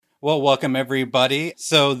Well, welcome everybody.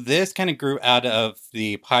 So this kind of grew out of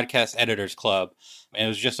the Podcast Editors Club. And it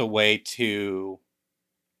was just a way to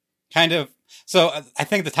so I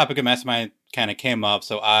think the topic of Mastermind kind of came up.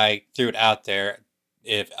 So I threw it out there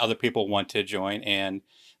if other people want to join. And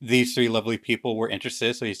these three lovely people were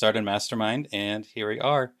interested. So he started Mastermind and here we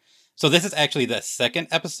are. So this is actually the second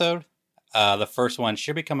episode. The first one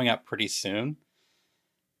should be coming out pretty soon.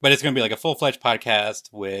 But it's going to be like a full-fledged podcast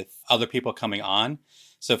with other people coming on.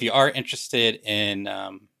 So if you are interested in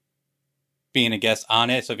being a guest on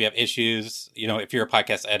it, so if you have issues, if you're a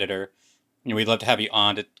podcast editor, we'd love to have you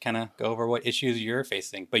on to kind of go over what issues you're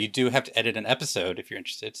facing. But you do have to edit an episode if you're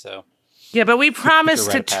interested. So yeah, but we promise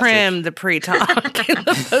to trim the pre-talk and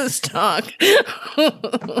the post-talk.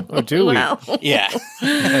 Oh, do we? Well, yeah.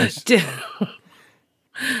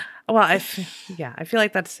 Well, I feel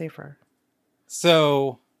like that's safer.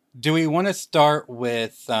 So do we want to start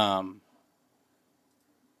with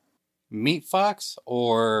Meat Fox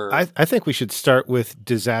or? I think we should start with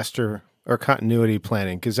disaster or continuity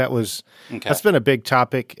planning because that's been a big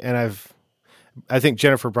topic, and I think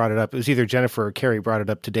Jennifer brought it up. It was either Jennifer or Carrie brought it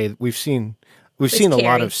up today. We've seen a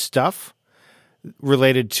lot of stuff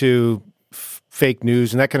related to fake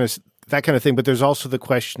news and that kind of thing. But there's also the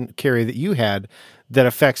question, Carrie, that you had that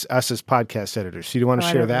affects us as podcast editors. So you want to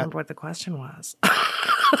share that? I don't remember what the question was.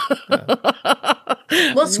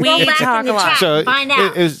 We'll scroll back in the chat and find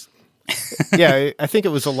out. I think it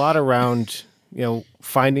was a lot around,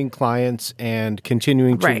 finding clients and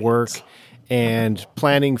continuing to work and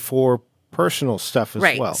planning for personal stuff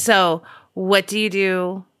as well. So what do you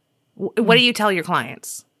do? What do you tell your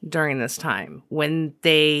clients during this time when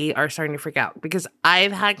they are starting to freak out? Because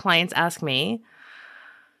I've had clients ask me,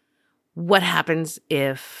 what happens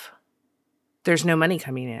if there's no money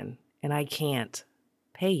coming in and I can't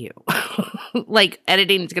pay you? Like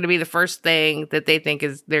editing is going to be the first thing that they think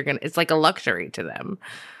it's like a luxury to them.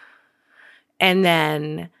 And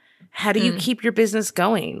then how do you keep your business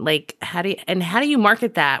going? Like how do you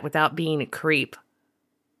market that without being a creep?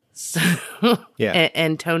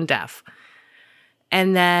 And tone deaf.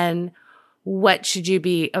 And then what should you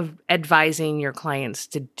be advising your clients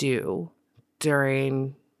to do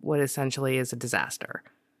during what essentially is a disaster?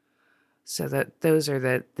 So that those are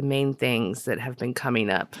the main things that have been coming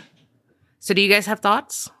up. So do you guys have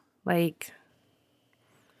thoughts? I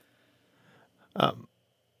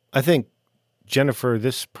think, Jennifer,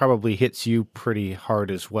 this probably hits you pretty hard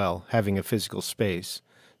as well, having a physical space.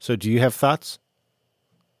 So do you have thoughts?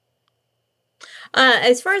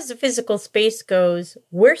 As far as the physical space goes,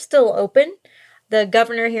 we're still open. The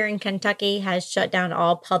governor here in Kentucky has shut down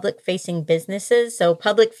all public-facing businesses. So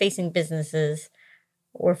public-facing businesses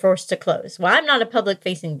were forced to close. Well, I'm not a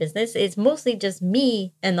public-facing business. It's mostly just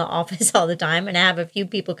me in the office all the time, and I have a few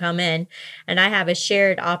people come in, and I have a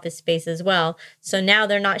shared office space as well. So now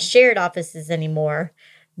they're not shared offices anymore.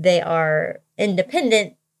 They are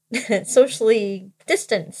independent, socially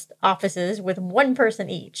distanced offices with one person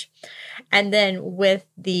each. And then with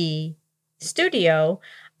the studio,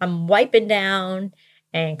 I'm wiping down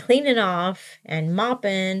and cleaning off and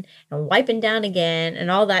mopping and wiping down again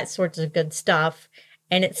and all that sorts of good stuff.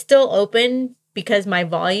 And it's still open because my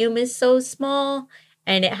volume is so small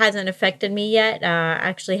and it hasn't affected me yet. I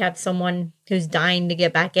actually have someone who's dying to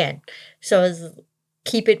get back in. So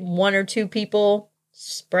keep it one or two people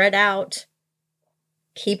spread out,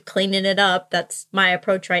 keep cleaning it up. That's my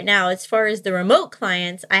approach right now. As far as the remote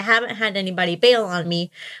clients, I haven't had anybody bail on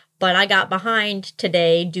me, but I got behind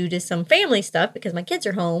today due to some family stuff because my kids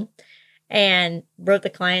are home, and wrote the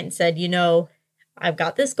client and said, I've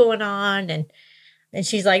got this going on. And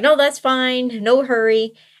she's like, no, that's fine. No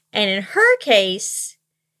hurry. And in her case,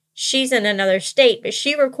 she's in another state, but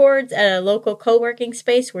she records at a local co-working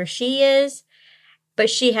space where she is, but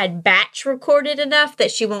she had batch recorded enough that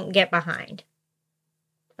she won't get behind.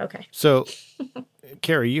 Okay. So,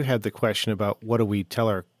 Carrie, you had the question about what do we tell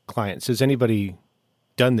our clients? Has anybody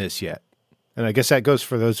done this yet? And I guess that goes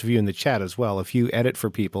for those of you in the chat as well. If you edit for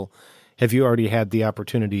people, have you already had the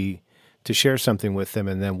opportunity to share something with them?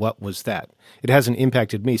 And then what was that? It hasn't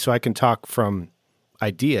impacted me, so I can talk from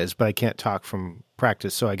ideas, but I can't talk from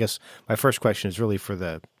practice. So I guess my first question is really for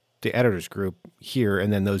the editors group here,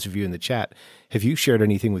 and then those of you in the chat. Have you shared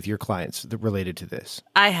anything with your clients related to this?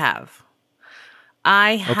 I have.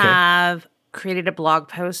 I have created a blog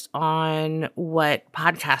post on what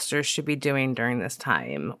podcasters should be doing during this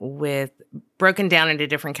time, with broken down into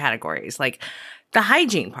different categories, like the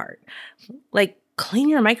hygiene part, like clean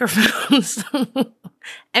your microphones,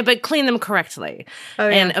 but clean them correctly. Oh,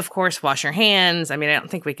 yeah. And of course, wash your hands. I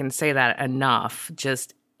don't think we can say that enough.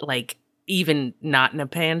 Just like, even not in a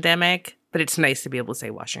pandemic, but it's nice to be able to say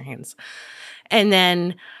wash your hands. And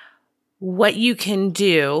then what you can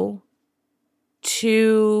do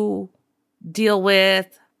to deal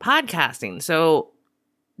with podcasting. So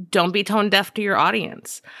don't be tone deaf to your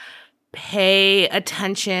audience. Pay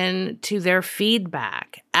attention to their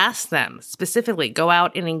feedback. Ask them specifically. Go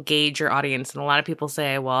out and engage your audience. And a lot of people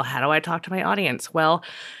say, well, how do I talk to my audience? Well,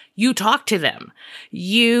 you talk to them.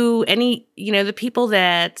 The people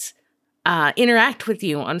that interact with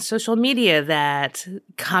you on social media, that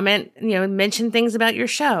comment, mention things about your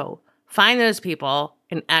show. Find those people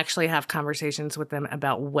and actually have conversations with them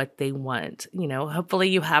about what they want. Hopefully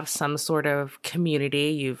you have some sort of community.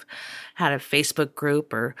 You've had a Facebook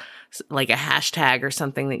group or like a hashtag or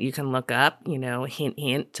something that you can look up, hint,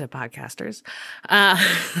 hint to podcasters.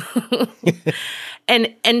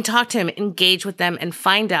 And talk to them, engage with them, and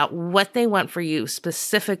find out what they want for you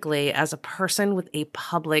specifically as a person with a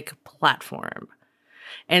public platform.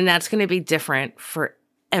 And that's going to be different for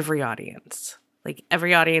every audience. Like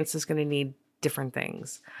every audience is going to need different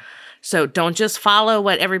things. So don't just follow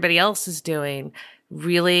what everybody else is doing.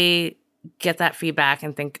 Really get that feedback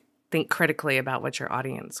and think critically about what your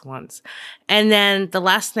audience wants. And then the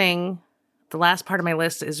last part of my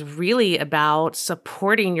list is really about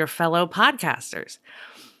supporting your fellow podcasters.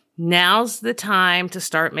 Now's the time to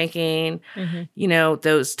start making,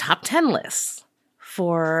 those top 10 lists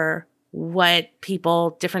for what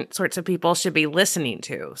different sorts of people should be listening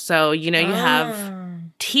to. So, you have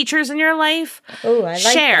teachers in your life. Oh, I like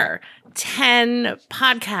share 10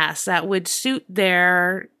 podcasts that would suit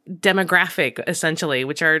their demographic, essentially,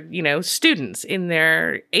 which are, students in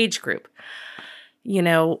their age group.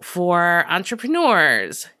 For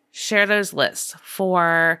entrepreneurs, share those lists.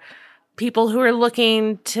 For people who are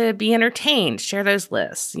looking to be entertained, share those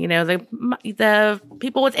lists. The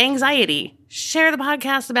people with anxiety, share the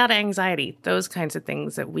podcast about anxiety. Those kinds of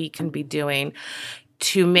things that we can be doing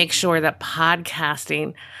to make sure that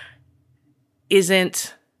podcasting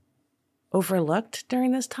isn't overlooked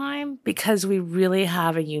during this time, because we really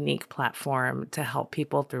have a unique platform to help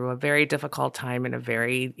people through a very difficult time in a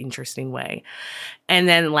very interesting way. And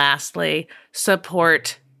then lastly,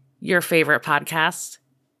 support your favorite podcasts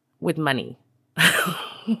with money.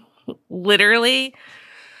 Literally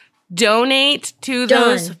donate to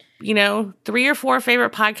those, 3 or 4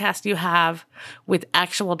 favorite podcasts you have with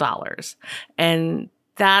actual dollars. And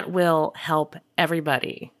that will help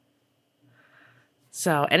everybody.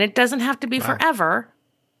 So, and it doesn't have to be forever,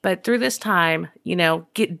 but through this time, do that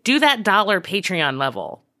 $1 Patreon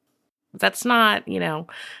level. That's not,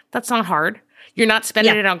 that's not hard. You're not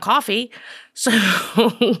spending it on coffee. So,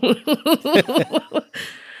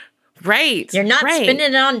 right. You're not spending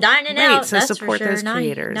it on dining out. So that's support for sure. those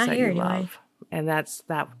creators not that here you anyway. love. And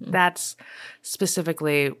that's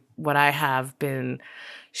specifically what I have been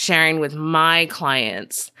sharing with my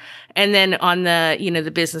clients. And then on the,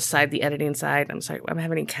 the business side, the editing side, I'm sorry, I'm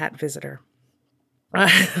having a cat visitor.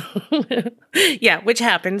 Which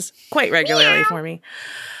happens quite regularly for me.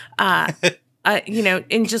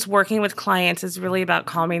 In just working with clients is really about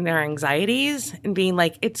calming their anxieties and being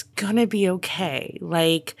like, it's gonna be okay.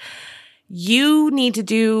 Like, you need to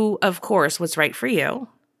do, of course, what's right for you.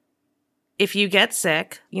 If you get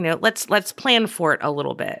sick, let's plan for it a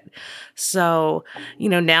little bit. So,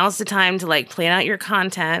 now's the time to plan out your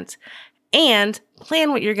content and plan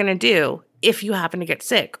what you're going to do if you happen to get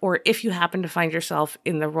sick or if you happen to find yourself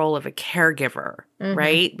in the role of a caregiver,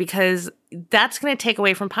 right? Because that's going to take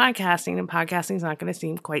away from podcasting, and podcasting is not going to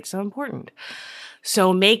seem quite so important.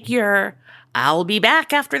 So make your "I'll be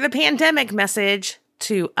back after the pandemic" message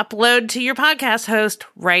to upload to your podcast host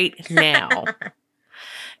right now.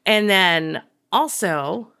 And then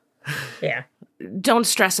also, don't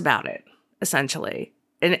stress about it, essentially.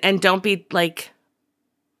 And don't be like,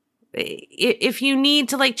 if you need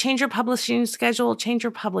to change your publishing schedule, change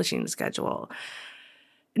your publishing schedule.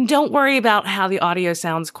 Don't worry about how the audio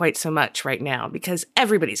sounds quite so much right now, because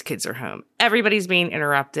everybody's kids are home. Everybody's being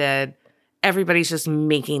interrupted. Everybody's just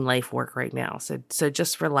making life work right now. So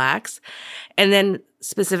just relax. And then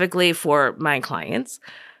specifically for my clients,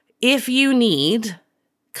 if you need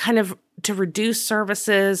kind of to reduce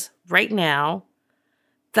services right now,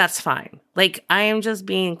 that's fine. I am just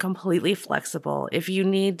being completely flexible. If you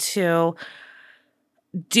need to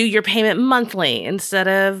do your payment monthly instead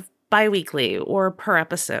of biweekly or per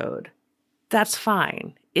episode, that's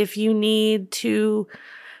fine. If you need to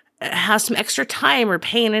have some extra time or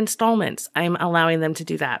pay in installments, I'm allowing them to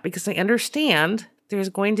do that, because I understand there's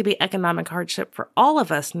going to be economic hardship for all of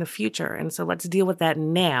us in the future. And so let's deal with that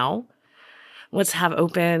now. Let's have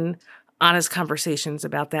open, honest conversations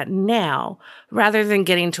about that now, rather than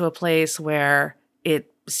getting to a place where it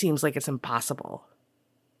seems like it's impossible.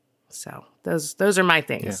 So those are my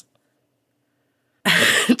things.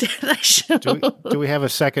 Did I show? Do we have a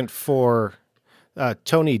second for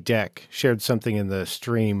Tony Deck shared something in the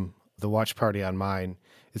stream, the watch party on mine.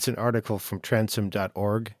 It's an article from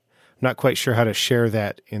transom.org. I'm not quite sure how to share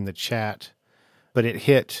that in the chat, but it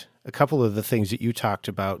hit a couple of the things that you talked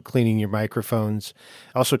about, cleaning your microphones.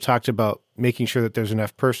 Also talked about making sure that there's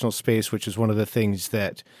enough personal space, which is one of the things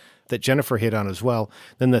that Jennifer hit on as well.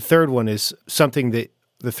 Then the third one is something that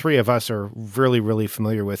the three of us are really, really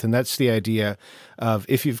familiar with, and that's the idea of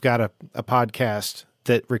if you've got a podcast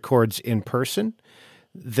that records in person,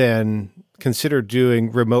 then consider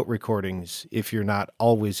doing remote recordings if you're not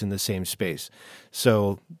always in the same space.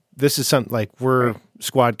 So this is something like we're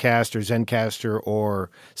Squadcast or Zencaster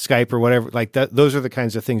or Skype or whatever, like that. Those are the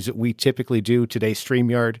kinds of things that we typically do today,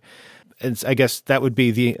 StreamYard. And I guess that would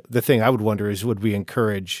be the thing I would wonder is, would we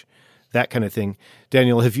encourage that kind of thing?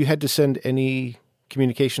 Daniel, have you had to send any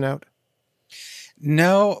communication out?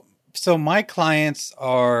 No. So my clients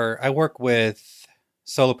I work with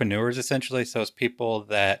solopreneurs essentially. So it's people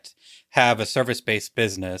that have a service-based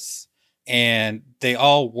business and they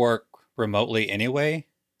all work remotely anyway.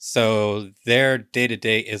 So their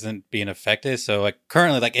day-to-day isn't being affected. So like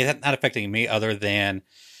currently, like it's not affecting me other than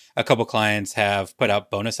a couple clients have put out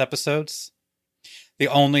bonus episodes. The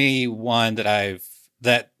only one that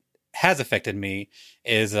has affected me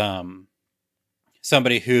is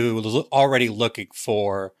somebody who was already looking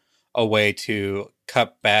for a way to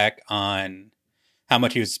cut back on how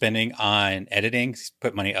much he was spending on editing,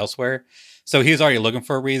 put money elsewhere. So he was already looking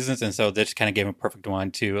for reasons, and so this kind of gave him a perfect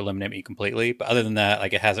one to eliminate me completely. But other than that,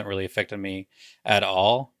 like it hasn't really affected me at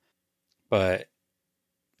all. But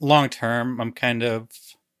long term, I'm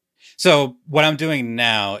so what I'm doing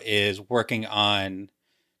now is working on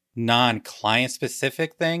non-client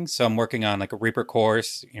specific things. So I'm working on like a Reaper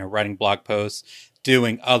course, writing blog posts,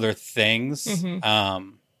 doing other things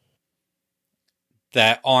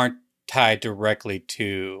that aren't tied directly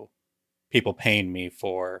to people paying me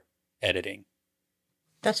for editing.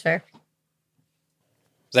 That's fair.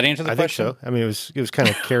 Does that answer the question? I think so. I mean, it was kind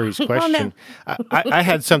of Carrie's question. I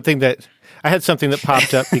had something that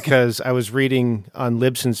popped up because I was reading on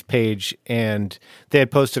Libsyn's page, and they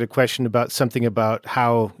had posted a question about something about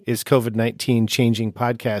how is COVID-19 changing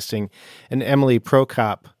podcasting, and Emily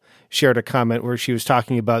Prokop shared a comment where she was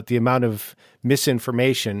talking about the amount of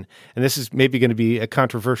misinformation, and this is maybe going to be a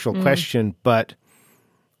controversial question, but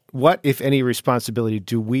what, if any, responsibility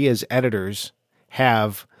do we as editors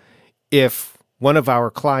have if one of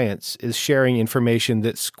our clients is sharing information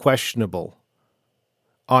that's questionable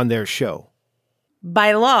on their show?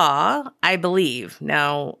 By law, I believe.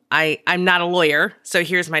 Now, I'm not a lawyer, so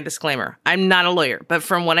here's my disclaimer. I'm not a lawyer, but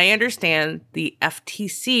from what I understand, the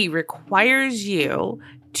FTC requires you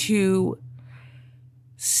to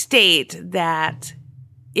state that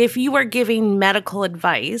if you are giving medical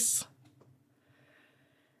advice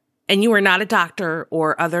and you are not a doctor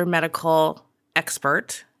or other medical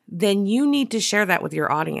expert, then you need to share that with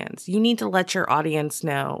your audience. You need to let your audience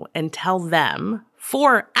know and tell them,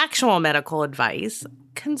 for actual medical advice,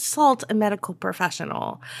 consult a medical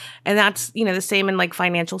professional. And that's, the same in like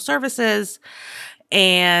financial services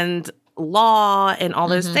and law and all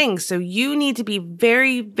those things. So you need to be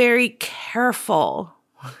very, very careful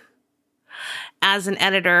as an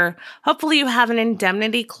editor. Hopefully you have an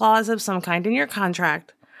indemnity clause of some kind in your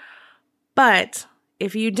contract. But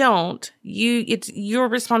if you don't, it's your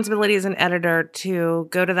responsibility as an editor to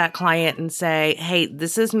go to that client and say, hey,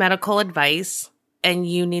 this is medical advice, and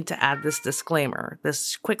you need to add this disclaimer,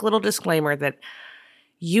 this quick little disclaimer that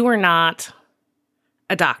you are not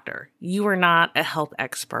a doctor. You are not a health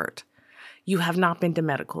expert. You have not been to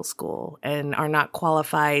medical school and are not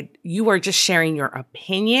qualified. You are just sharing your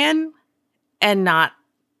opinion and not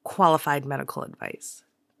qualified medical advice,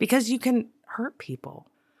 because you can hurt people.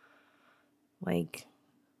 Like,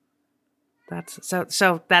 that's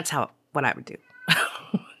so that's what I would do.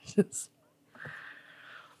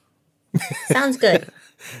 Sounds good.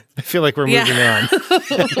 I feel like we're moving on.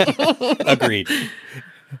 Agreed.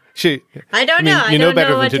 I don't know. You know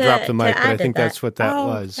better know than to drop the mic, but I think that. that's what that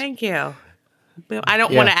was. Thank you. I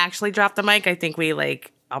don't want to actually drop the mic. I think we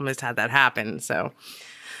almost had that happen. So,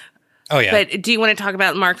 oh yeah. But do you want to talk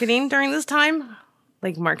about marketing during this time?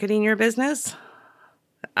 Like marketing your business?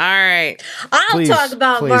 All right. I'll talk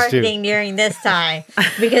about marketing during this time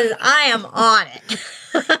because I am on it.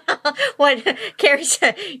 What Carrie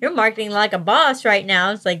said, you're marketing like a boss right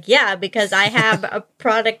now. It's like, yeah, because I have a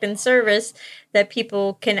product and service that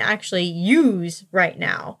people can actually use right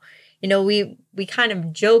now. we kind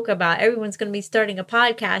of joke about everyone's going to be starting a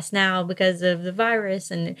podcast now because of the virus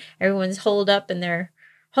and everyone's holed up in their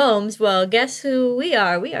homes. Well, guess who we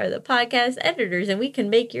are? We are the podcast editors, and we can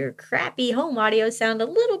make your crappy home audio sound a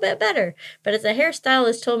little bit better. But as a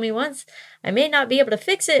hairstylist told me once, I may not be able to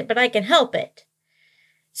fix it, but I can help it.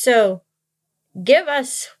 So give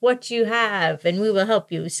us what you have and we will help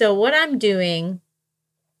you. So what I'm doing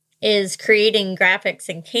is creating graphics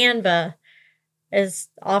in Canva as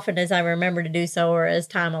often as I remember to do so, or as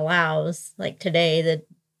time allows. Like today, the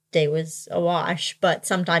day was a wash, but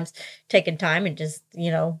sometimes taking time and just,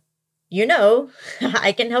 I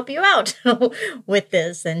can help you out with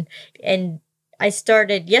this. And I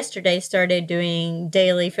started doing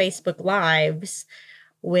daily Facebook Lives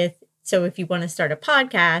so if you want to start a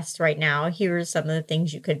podcast right now, here's some of the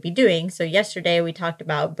things you could be doing. So yesterday we talked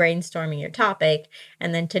about brainstorming your topic.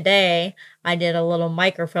 And then today I did a little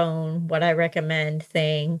microphone, what I recommend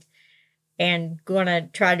thing, and going to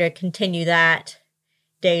try to continue that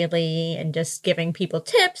daily and just giving people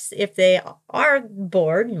tips. If they are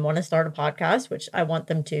bored and want to start a podcast, which I want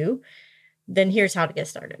them to, then here's how to get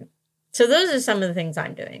started. So those are some of the things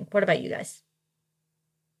I'm doing. What about you guys?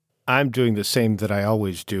 I'm doing the same that I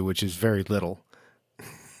always do, which is very little.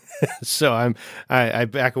 So I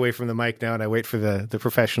back away from the mic now and I wait for the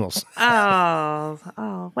professionals.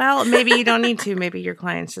 Oh, well, maybe you don't need to. Maybe your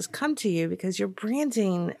clients just come to you because your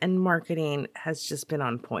branding and marketing has just been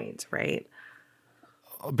on point, right?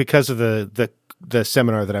 Because of the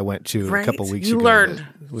seminar that I went to a couple weeks ago. You learned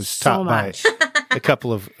was taught by a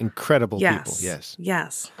couple of incredible people.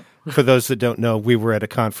 Yes. For those that don't know, we were at a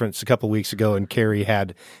conference a couple weeks ago, and Carrie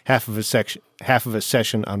had half of a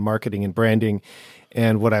session on marketing and branding.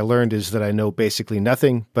 And what I learned is that I know basically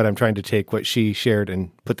nothing, but I'm trying to take what she shared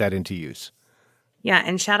and put that into use. Yeah,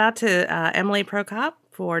 and shout out to Emily Prokop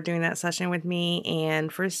for doing that session with me,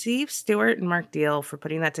 and for Steve Stewart and Mark Deal for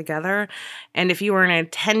putting that together. And if you are an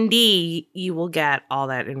attendee, you will get all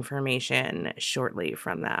that information shortly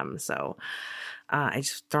from them. So I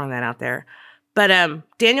just throwing that out there. But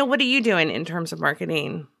Daniel, what are you doing in terms of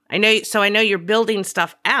marketing? I know you're building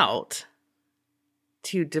stuff out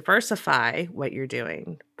to diversify what you're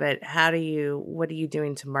doing, but what are you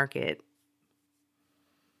doing to market?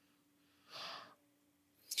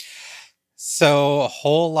 So a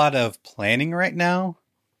whole lot of planning right now.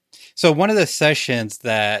 So one of the sessions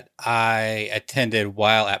that I attended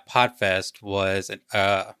while at Podfest was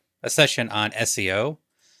a session on SEO.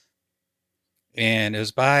 And it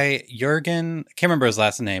was by Jürgen. I can't remember his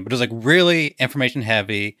last name, but it was like really information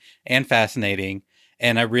heavy and fascinating.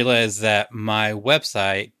 And I realized that my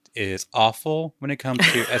website is awful when it comes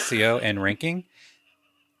to SEO and ranking.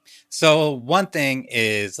 So one thing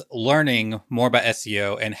is learning more about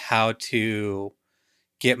SEO and how to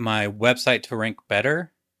get my website to rank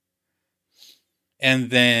better. And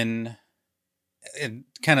then,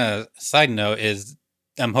 kind of side note is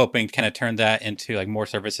I'm hoping to kind of turn that into like more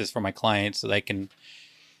services for my clients so they can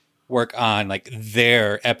work on like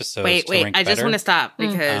their episodes. Wait, I just want to stop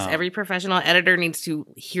because every professional editor needs to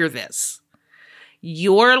hear this.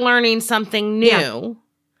 You're learning something new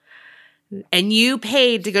and you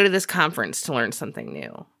paid to go to this conference to learn something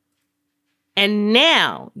new. And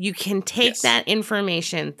now you can take that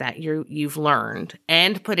information that you've learned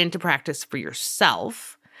and put into practice for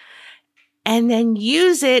yourself and then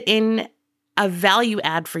use it in a value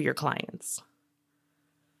add for your clients.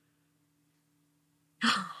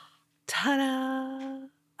 Ta-da!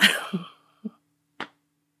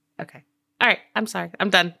 Okay. All right. I'm sorry. I'm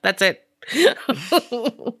done. That's it.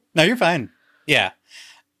 No, you're fine. Yeah.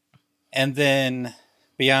 And then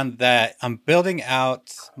beyond that, I'm building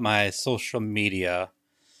out my social media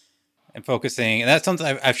and focusing. And that's something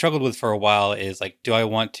I've struggled with for a while is like, do I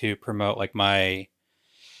want to promote like my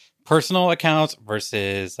personal accounts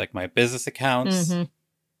versus like my business accounts? Mm-hmm.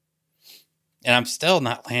 And I'm still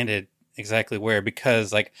not landed exactly where,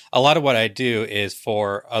 because like a lot of what I do is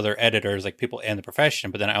for other editors, like people in the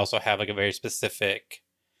profession, but then I also have like a very specific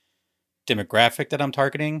demographic that I'm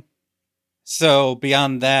targeting. So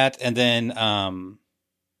beyond that, and then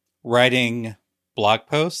writing blog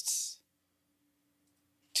posts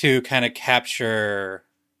to kind of capture,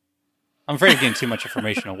 I'm afraid of getting too much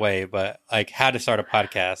information away, but like how to start a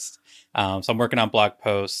podcast. So I'm working on blog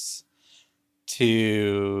posts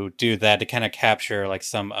to do that, to kind of capture like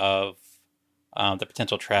some of the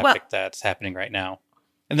potential traffic that's happening right now.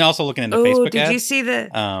 And then also looking into Facebook did ads. You see the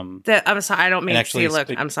I'm sorry, I don't mean to see. Look,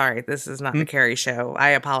 I'm sorry. This is not the Carrie show.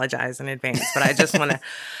 I apologize in advance, but I just want to.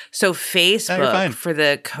 So Facebook for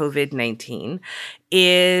the COVID-19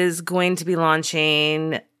 is going to be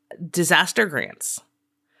launching disaster grants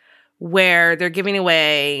where they're giving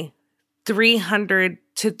away 300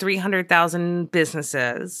 to 300,000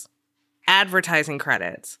 businesses advertising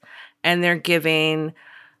credits, and they're giving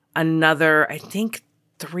another, I think,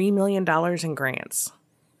 $3 million in grants.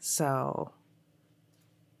 So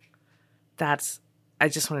I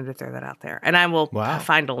just wanted to throw that out there. And I will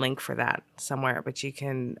find a link for that somewhere, but you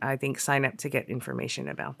can, I think, sign up to get information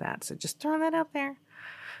about that. So just throwing that out there.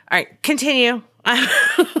 All right, continue.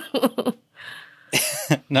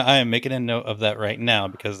 No, I am making a note of that right now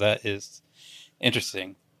because that is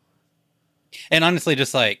interesting. And honestly,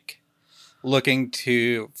 just like looking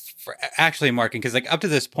for actually marketing, because like up to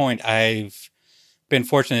this point, I've been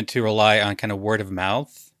fortunate to rely on kind of word of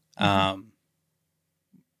mouth.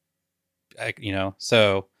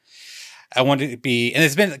 So I wanted to be, and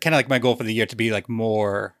it's been kind of like my goal for the year to be like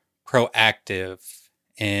more proactive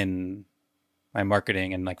in my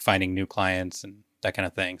marketing and like finding new clients and that kind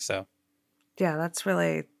of thing. So yeah, that's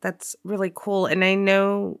really cool. And I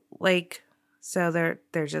know so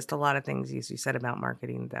there's just a lot of things you said about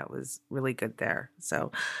marketing that was really good there.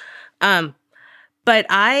 So, but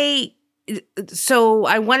I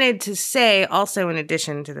wanted to say also, in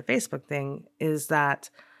addition to the Facebook thing, is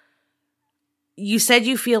that you said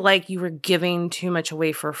you feel like you were giving too much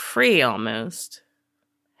away for free almost.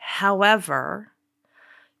 However,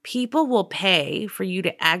 people will pay for you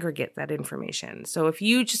to aggregate that information. So if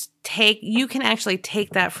you you can actually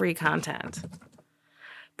take that free content,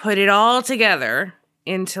 put it all together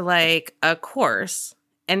into like a course,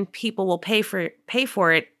 and people will pay for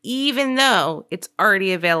it, even though it's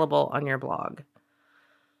already available on your blog.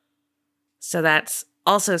 So that's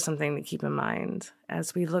also something to keep in mind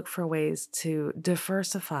as we look for ways to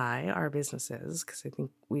diversify our businesses, because I think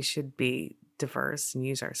we should be diverse and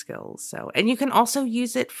use our skills. So, and you can also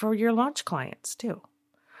use it for your launch clients too.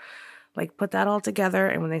 Like put that all together,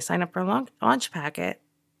 and when they sign up for a launch packet,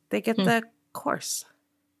 they get the course.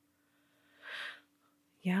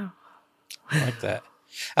 Yeah. I like that.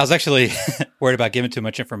 I was actually worried about giving too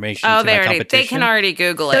much information to my competition. They can already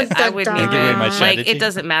Google it. I wouldn't even, it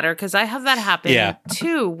doesn't matter, because I have that happen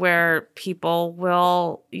too, where people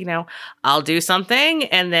will, I'll do something,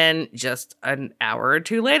 and then just an hour or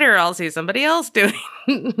two later, I'll see somebody else doing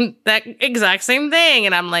that exact same thing.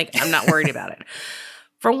 And I'm like, I'm not worried about it.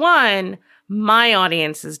 For one, my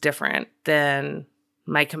audience is different than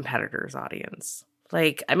my competitor's audience.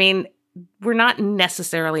 We're not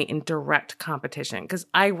necessarily in direct competition, because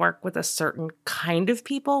I work with a certain kind of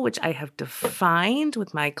people, which I have defined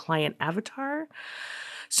with my client avatar.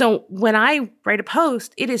 So when I write a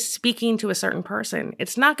post, it is speaking to a certain person.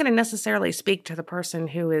 It's not going to necessarily speak to the person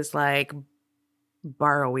who is like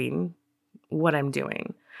borrowing what I'm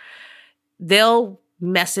doing. They'll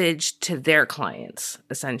message to their clients,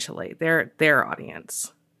 essentially, their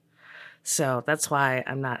audience. So that's why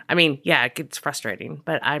it gets frustrating,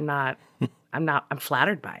 but I'm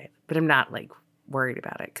flattered by it, but I'm not like worried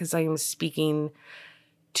about it, because I am speaking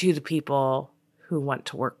to the people who want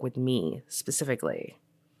to work with me specifically.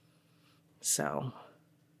 So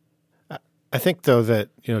I think though that,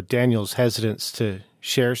 Daniel's hesitance to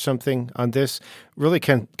share something on this really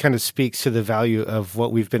kind of speaks to the value of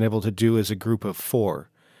what we've been able to do as a group of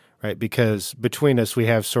 4, right? Because between us, we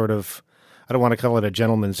have sort of, I don't want to call it a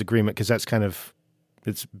gentleman's agreement, because that's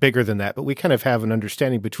it's bigger than that, but we kind of have an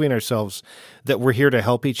understanding between ourselves that we're here to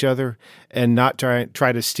help each other and not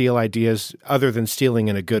try to steal ideas, other than stealing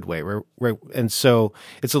in a good way. And so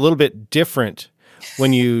it's a little bit different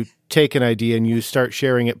when you take an idea and you start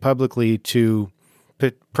sharing it publicly to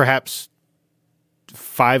perhaps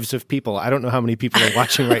fives of people. I don't know how many people are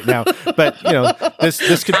watching right now, but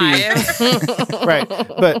this could be right.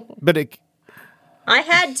 But I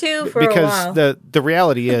had to for a while. Because the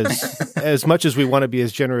reality is, as much as we want to be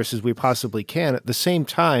as generous as we possibly can, at the same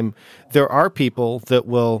time, there are people that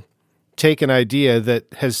will take an idea that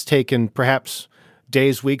has taken perhaps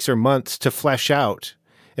days, weeks, or months to flesh out.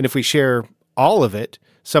 And if we share all of it,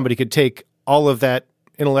 somebody could take all of that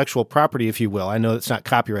intellectual property, if you will. I know it's not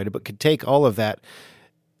copyrighted, but could take all of that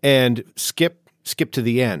and skip to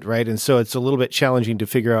the end, right? And so it's a little bit challenging to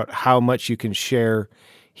figure out how much you can share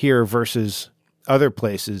here versus other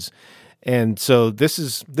places. And so this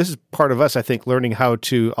is part of us, I think, learning how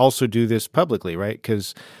to also do this publicly, right?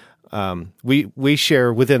 Because we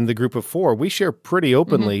share within the group of 4, we share pretty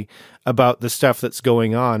openly about the stuff that's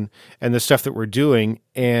going on and the stuff that we're doing.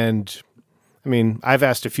 And I've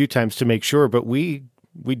asked a few times to make sure, but we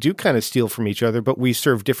do kind of steal from each other, but we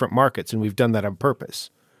serve different markets, and we've done that on purpose.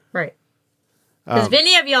 Right. Because if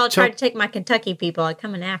any of y'all try to take my Kentucky people, I'm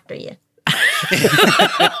coming after you.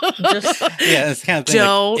 Just Yeah, it's kind of thing.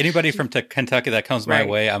 Don't. Like, anybody from Kentucky that comes my Right.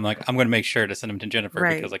 way, I'm like, I'm going to make sure to send them to Jennifer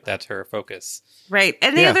Right. because like that's her focus. Right.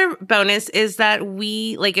 And the Yeah. other bonus is that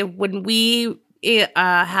we, like, when we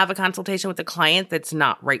have a consultation with a client that's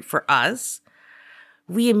not right for us,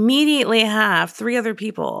 we immediately have 3 other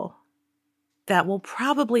people that will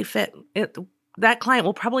probably fit it. That client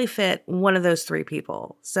will probably fit one of those 3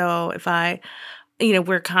 people. So if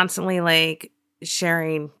we're constantly like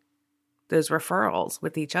sharing those referrals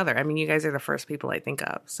with each other. I mean, you guys are the first people I think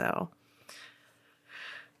of. So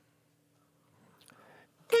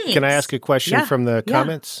thanks. Can I ask a question Yeah, from the yeah.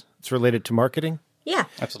 comments? It's related to marketing. Yeah.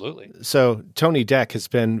 Absolutely. So Tony Deck has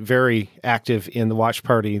been very active in the watch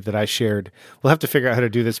party that I shared. We'll have to figure out how to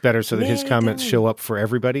do this better so that his Yay, comments Tony. show up for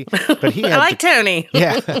everybody. But he I had like Tony.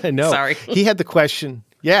 yeah, I know. Sorry. He had the question.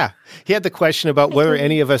 Yeah, he had the question about whether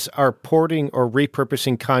any of us are porting or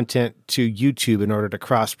repurposing content to YouTube in order to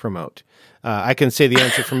cross promote. I can say the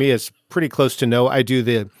answer for me is pretty close to no. I do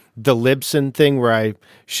the Libsyn thing where I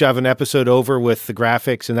shove an episode over with the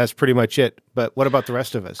graphics, and that's pretty much it. But what about the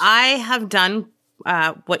rest of us? I have done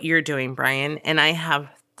what you're doing, Brian, and I have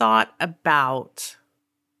thought about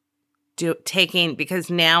taking,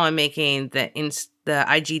 because now I'm making the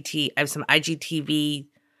IGT. I have some IGTV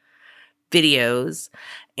videos,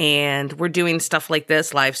 and we're doing stuff like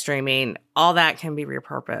this, live streaming. All that can be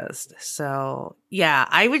repurposed. So yeah,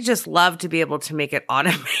 I would just love to be able to make it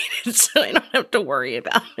automated, so I don't have to worry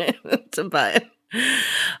about it.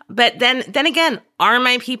 But then again, are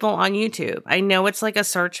my people on YouTube? I know it's like a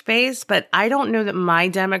search base, but I don't know that my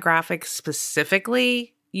demographic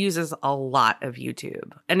specifically uses a lot of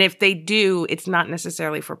YouTube. And if they do, it's not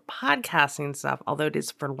necessarily for podcasting stuff, although it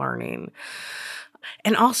is for learning.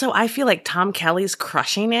 And also, I feel like Tom Kelly's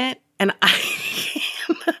crushing it, and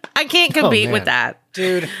I can't compete man. with that,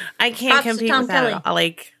 Dude. I can't Props to compete Tom with that. Kelly.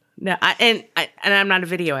 Like, no, and I'm not a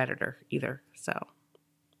video editor either, so.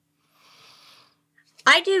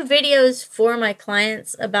 I do videos for my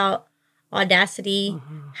clients about Audacity,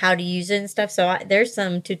 how to use it and stuff. So there's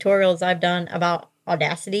some tutorials I've done about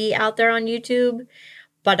Audacity out there on YouTube,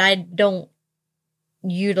 but I don't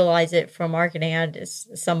utilize it for marketing.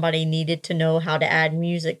 Somebody needed to know how to add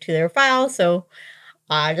music to their file, so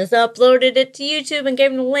I just uploaded it to YouTube and gave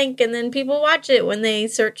them the link, and then people watch it when they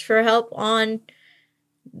search for help on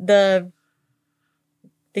the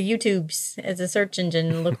YouTubes as a search engine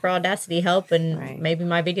and look for Audacity help, and Right. maybe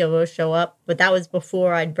my video will show up. But that was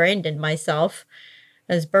before I'd branded myself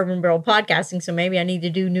as Bourbon Barrel Podcasting, so maybe I need to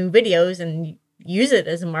do new videos and use it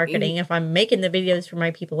as a marketing if I'm making the videos for my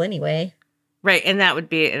people anyway. Right, and that would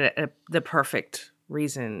be the perfect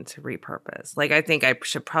reason to repurpose. Like, I think I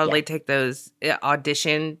should probably take those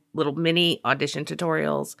little mini audition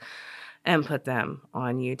tutorials and put them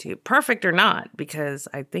on YouTube. Perfect or not, because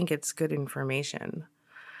I think it's good information.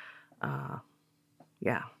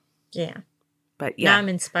 Yeah. Yeah. But Now yeah, I'm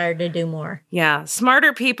inspired to do more. yeah,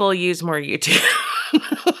 smarter people use more YouTube.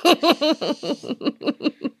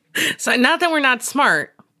 So not that we're not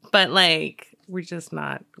smart, but like we're just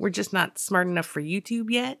not smart enough for YouTube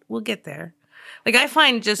yet. We'll get there. Like, I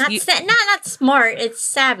find just Not smart. It's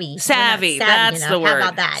savvy. savvy. You're not That's enough. the word. How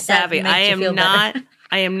about that? Savvy. That makes I you am feel not. better.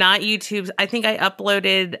 I am not YouTube's. I think I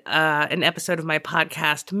uploaded an episode of my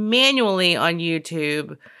podcast manually on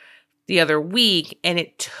YouTube the other week, and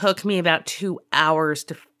it took me about 2 hours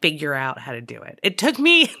to figure out how to do it. It took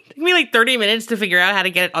me like 30 minutes to figure out how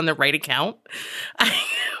to get it on the right account.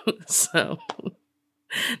 So,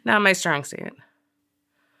 not my strong suit.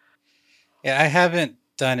 Yeah, I haven't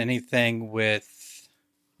done anything with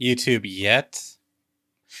YouTube yet.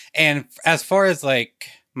 And as far as like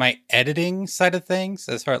my editing side of things,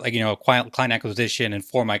 as far as like, client acquisition and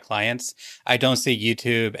for my clients, I don't see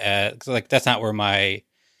YouTube as like, that's not where my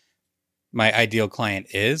ideal client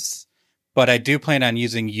is. But I do plan on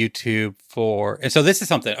using YouTube and so this is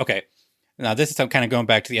something, okay. Now this is some kind of going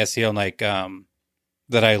back to the SEO and like,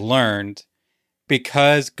 that I learned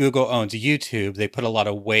because Google owns YouTube, they put a lot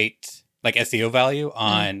of weight, like SEO value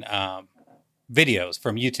on videos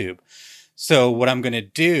from YouTube. So what I'm going to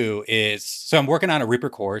do is, I'm working on a Reaper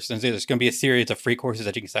course, and there's going to be a series of free courses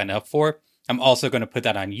that you can sign up for. I'm also going to put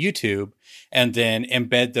that on YouTube and then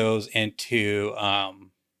embed those into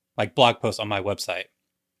like blog posts on my website.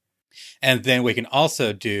 And then we can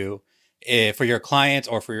also do, for your clients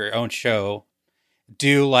or for your own show,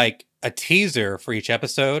 do like a teaser for each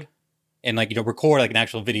episode and like, record like an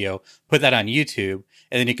actual video, put that on YouTube,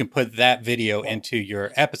 and then you can put that video into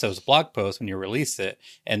your episode's blog post when you release it,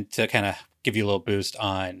 and to kind of give you a little boost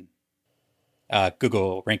on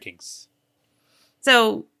Google rankings.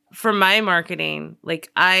 So for my marketing,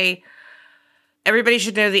 like everybody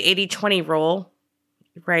should know the 80-20 rule,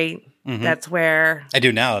 right? Mhm. That's where I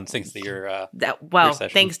do now, and thanks to your session.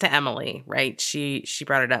 thanks to Emily, right? She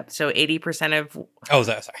brought it up. So 80% of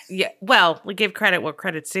sorry. yeah, well, we give credit what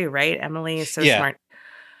credit's due, right? Emily is so Yeah. smart.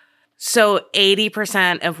 So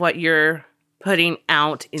 80% of what you're putting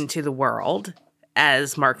out into the world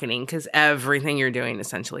as marketing, because everything you're doing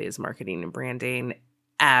essentially is marketing and branding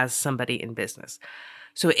as somebody in business.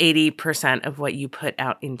 So 80% of what you put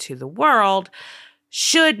out into the world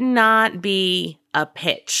should not be a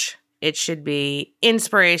pitch. It should be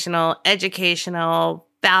inspirational, educational,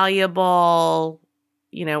 valuable,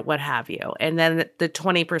 what have you. And then the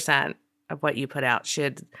 20% of what you put out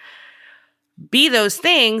should be those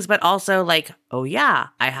things, but also like, oh yeah,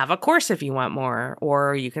 I have a course if you want more,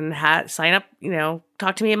 or you can sign up,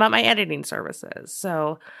 talk to me about my editing services.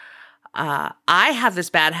 So I have this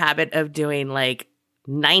bad habit of doing like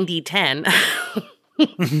 90-10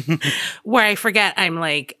 where I forget I'm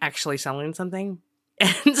like actually selling something.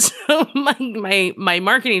 And so my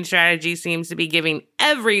marketing strategy seems to be giving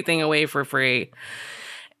everything away for free.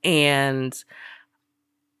 And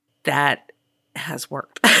that has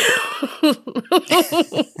worked. That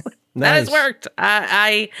has worked.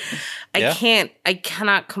 I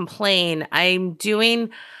cannot complain. I'm doing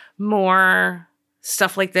more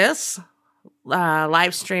stuff like this,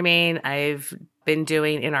 live streaming. I've been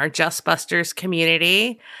doing in our Just Busters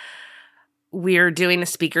community. We're doing a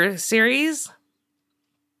speaker series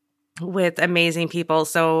with amazing people.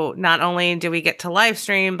 So not only do we get to live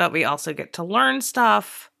stream, but we also get to learn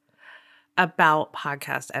stuff about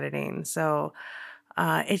podcast editing. So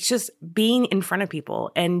it's just being in front of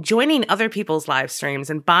people and joining other people's live streams.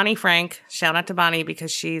 And Bonnie Frank, shout out to Bonnie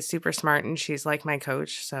because she's super smart and she's like my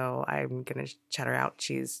coach. So I'm going to shout her out.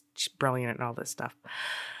 She's brilliant and all this stuff.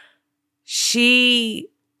 She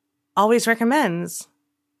always recommends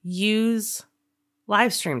use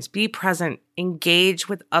live streams, be present, engage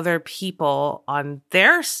with other people on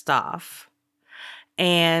their stuff.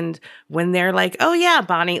 And when they're like, oh yeah,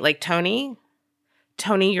 Bonnie, like Tony,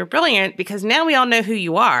 you're brilliant because now we all know who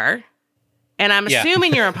you are. And I'm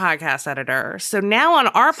assuming you're a podcast editor. So now on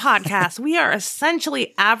our podcast, we are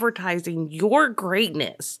essentially advertising your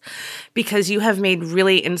greatness because you have made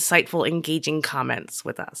really insightful, engaging comments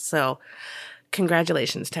with us. So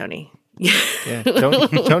congratulations, Tony. Yeah,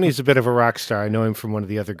 Tony's a bit of a rock star. I know him from one of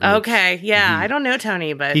the other groups. Okay, yeah. I don't know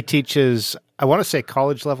Tony, but he teaches, I want to say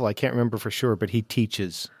college level. I can't remember for sure, but he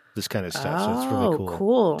teaches this kind of stuff. So it's really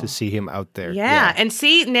cool to see him out there. Yeah. And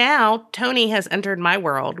see, now Tony has entered my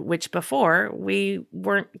world, which before we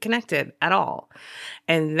weren't connected at all.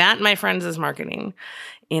 And that, my friends, is marketing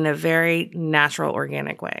in a very natural,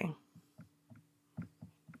 organic way.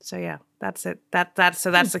 So yeah, that's it. That's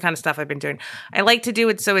the kind of stuff I've been doing. I like to do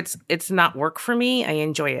it so it's not work for me. I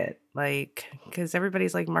enjoy it. Like, because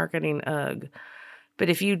everybody's like marketing, ugh. But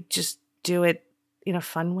if you just do it in a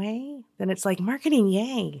fun way, then it's like marketing,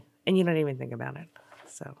 yay. And you don't even think about it.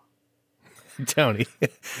 So Tony.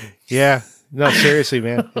 Yeah. No, seriously,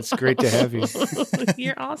 man. It's great to have you.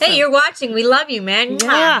 You're awesome. Hey, you're watching. We love you, man.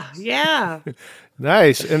 Yeah.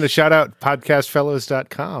 Nice. And the shout out,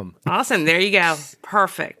 podcastfellows.com. Awesome. There you go.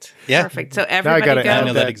 Perfect. Yeah. Perfect. So everybody gotta go. I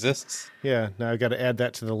know that exists. Yeah. Now I got to add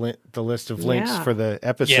that to the list of links for the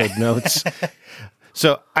episode notes.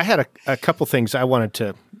 So I had a couple things I wanted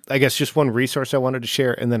to, I guess just one resource I wanted to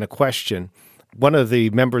share and then a question. One of the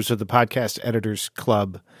members of the Podcast Editors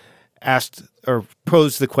Club asked or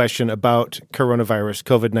posed the question about coronavirus,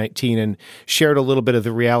 COVID-19, and shared a little bit of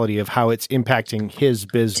the reality of how it's impacting his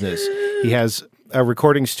business. He has a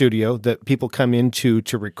recording studio that people come into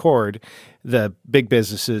to record the big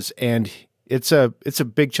businesses, and it's a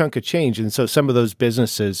big chunk of change. And so some of those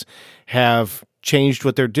businesses have changed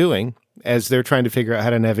what they're doing as they're trying to figure out how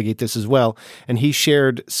to navigate this as well. And he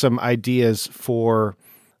shared some ideas for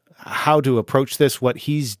how to approach this, what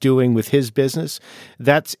he's doing with his business.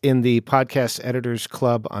 That's in the Podcast Editors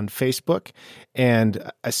Club on Facebook.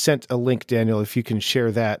 And I sent a link, Daniel, if you can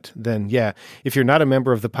share that, then yeah. If you're not a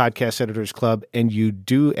member of the Podcast Editors Club and you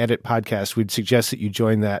do edit podcasts, we'd suggest that you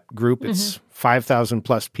join that group. It's 5,000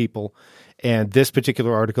 plus people. And this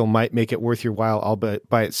particular article might make it worth your while all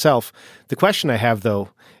by itself. The question I have, though,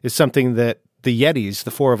 is something that the Yetis,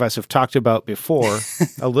 the four of us, have talked about before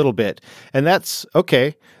a little bit. And that's,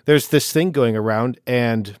 okay, there's this thing going around,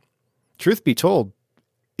 and truth be told,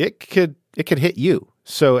 it could hit you.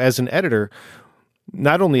 So as an editor,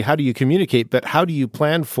 not only how do you communicate, but how do you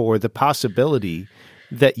plan for the possibility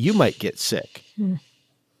that you might get sick?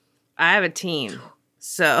 I have a team,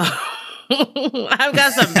 so I've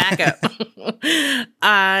got some backup.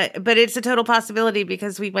 But it's a total possibility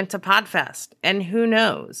because we went to PodFest, and who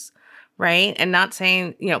knows right? And not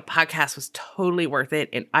saying, podcast was totally worth it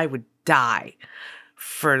and I would die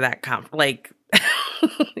for that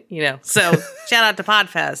so shout out to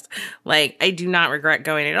Podfest. Like, I do not regret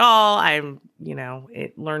going at all.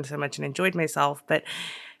 It learned so much and enjoyed myself, but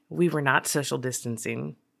we were not social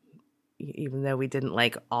distancing, even though we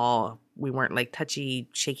weren't like touchy,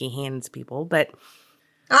 shaky hands people, but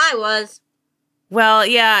I was. Well,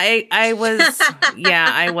 yeah, I was,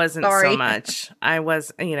 I wasn't Sorry. so much. I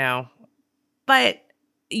was, but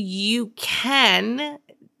you can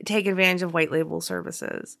take advantage of white label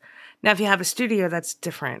services. Now, if you have a studio, that's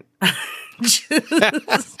different. That's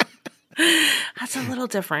a little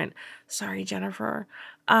different. Sorry, Jennifer.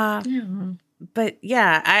 But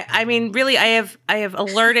yeah, I mean, really, I have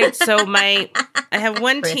alerted. So I have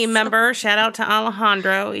one team member. Shout out to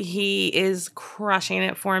Alejandro. He is crushing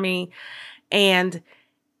it for me, and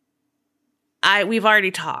we've already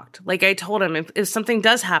talked. Like, I told him if something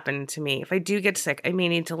does happen to me, if I do get sick, I may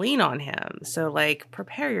need to lean on him. So like,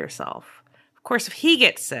 prepare yourself. Of course, if he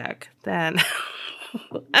gets sick, then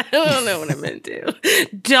I don't know what I'm going to do.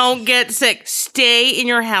 Don't get sick. Stay in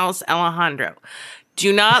your house, Alejandro.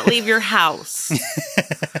 Do not leave your house.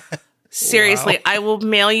 Seriously, wow. I will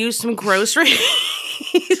mail you some groceries.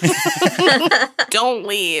 Don't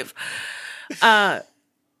leave.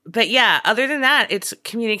 But yeah, other than that, it's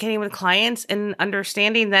communicating with clients and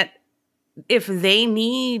understanding that if they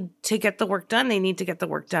need to get the work done, they need to get the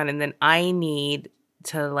work done. And then I need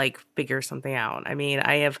to like figure something out. I mean,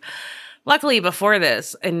 I have luckily before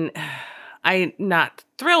this, and I'm not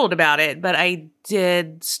thrilled about it, but I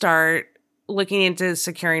did start looking into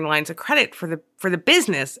securing lines of credit for the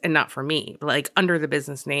business and not for me, like under the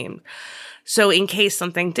business name. So in case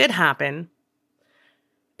something did happen,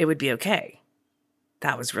 it would be okay.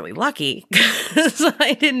 That was really lucky because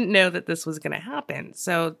I didn't know that this was going to happen.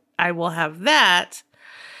 So I will have that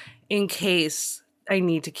in case I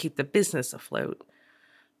need to keep the business afloat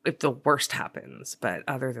if the worst happens. But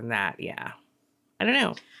other than that, yeah, I don't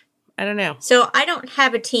know. So I don't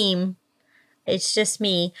have a team. It's just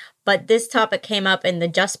me. But this topic came up in the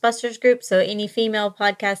Just Busters group. So any female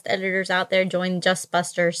podcast editors out there, join Just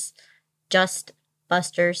Busters.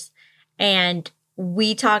 And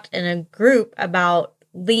we talked in a group about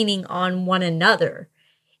leaning on one another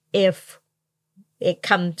if it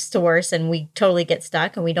comes to worse and we totally get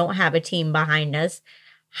stuck and we don't have a team behind us.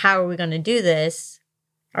 How are we going to do this?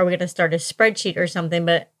 Are we going to start a spreadsheet or something?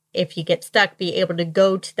 But if you get stuck, be able to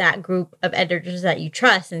go to that group of editors that you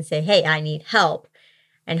trust and say, hey, I need help.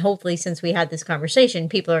 And hopefully, since we had this conversation,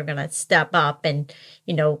 people are going to step up and,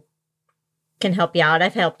 can help you out.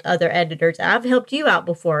 I've helped other editors. I've helped you out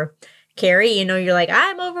before. Carrie, you're like,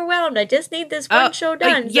 I'm overwhelmed. I just need this one show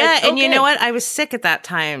done. Yeah, like, and okay. you know what? I was sick at that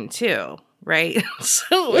time too, right?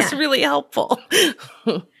 So it was really helpful.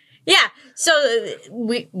 Yeah, so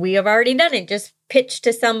we have already done it. Just pitch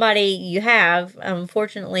to somebody you have.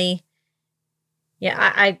 Unfortunately,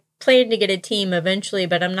 I plan to get a team eventually,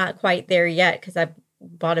 but I'm not quite there yet because I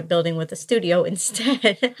bought a building with a studio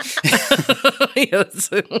instead. Yes.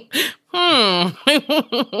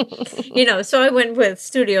 So I went with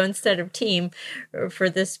studio instead of team for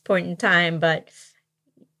this point in time. But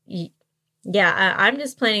yeah, I'm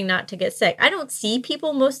just planning not to get sick. I don't see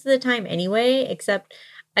people most of the time anyway, except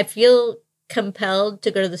I feel compelled to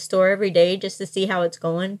go to the store every day just to see how it's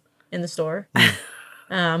going in the store.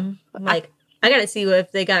 I'm like, I got to see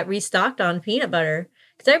if they got restocked on peanut butter.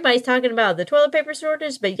 Because everybody's talking about the toilet paper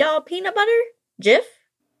shortage, but y'all, peanut butter? Jif?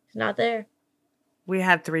 It's not there. We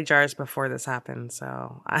had 3 jars before this happened,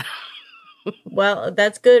 so. Well,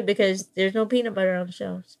 that's good because there's no peanut butter on the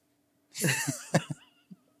shelves.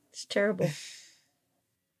 It's terrible.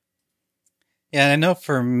 Yeah, and I know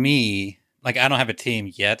for me, like, I don't have a team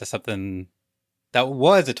yet. That's something that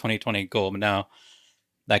was a 2020 goal, but now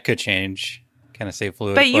that could change. Kind of stay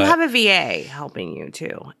fluid. But you have a VA helping you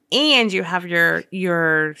too, and you have your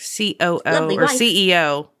COO Lovely or wife.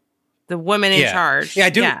 CEO, the woman in charge. Yeah, I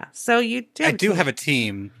do. Yeah, so you do. I do have a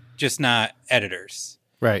team, just not editors.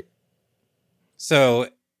 Right. So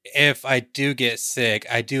if I do get sick,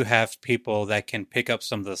 I do have people that can pick up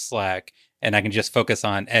some of the slack, and I can just focus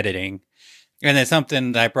on editing. And then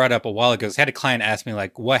something that I brought up a while ago is I had a client ask me,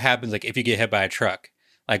 like, what happens like if you get hit by a truck?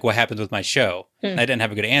 Like, what happens with my show? And I didn't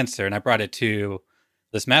have a good answer. And I brought it to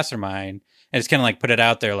this mastermind and just kind of like put it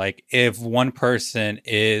out there. Like, if one person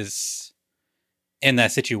is in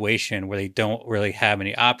that situation where they don't really have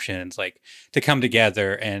any options, like to come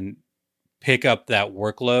together and pick up that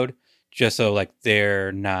workload just so like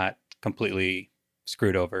they're not completely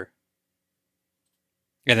screwed over.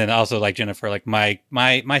 And then also, like Jennifer, like my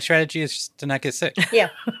strategy is just to not get sick. Yeah.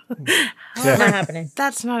 It's not happening.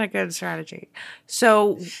 That's not a good strategy.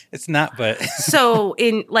 So It's not, but so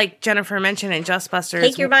in like Jennifer mentioned in Just Busters,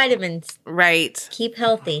 Take your vitamins. right? Keep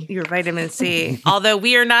healthy. Your vitamin C. Although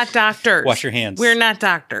we are not doctors. Wash your hands. We're not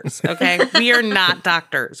doctors. Okay. We are not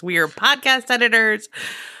doctors. We are podcast editors.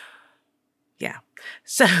 Yeah.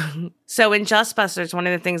 So in Just Busters, one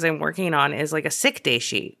of the things I'm working on is like a sick day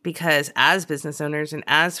sheet, because as business owners and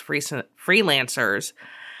as freelancers,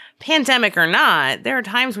 pandemic or not, there are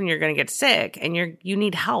times when you're going to get sick and you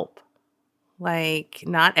need help. Like,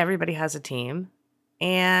 not everybody has a team.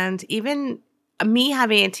 And even me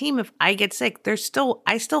having a team, if I get sick, I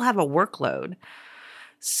still have a workload.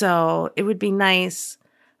 So it would be nice,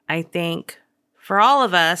 I think, for all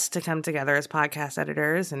of us to come together as podcast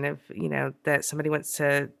editors. And if, that somebody wants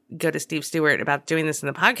to go to Steve Stewart about doing this in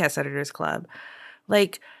the Podcast Editors Club,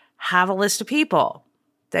 like, have a list of people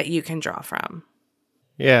that you can draw from.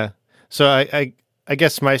 Yeah. So I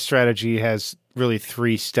guess my strategy has really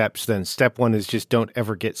 3 steps then. Step 1 is just don't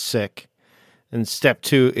ever get sick. And step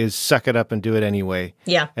 2 is suck it up and do it anyway.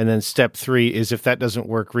 Yeah. And then step 3 is, if that doesn't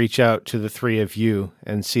work, reach out to the 3 of you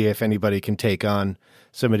and see if anybody can take on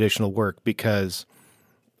some additional work, because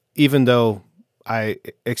even though I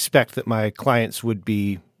expect that my clients would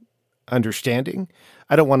be understanding,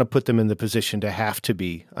 I don't want to put them in the position to have to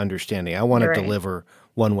be understanding. I want to deliver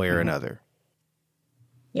one way or another.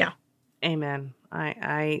 Yeah. Amen.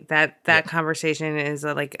 That conversation is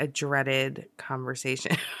like a dreaded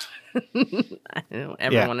conversation. I don't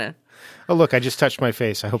ever want to. Oh, look, I just touched my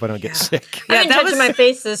face. I hope I don't get sick. I've been touching my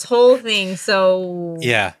face this whole thing, so...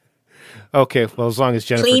 Yeah. Okay, well, as long as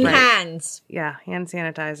Jennifer... Clean hands. Yeah, hand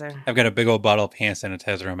sanitizer. I've got a big old bottle of hand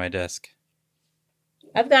sanitizer on my desk.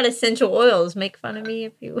 I've got essential oils. Make fun of me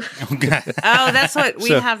if you... Oh, God. Oh, that's what...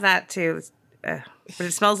 We have that, too. But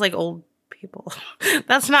it smells like old people.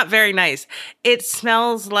 That's not very nice. It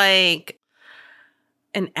smells like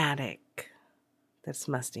an attic that's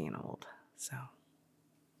musty and old, so...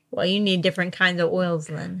 Well, you need different kinds of oils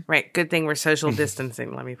then. Right. Good thing we're social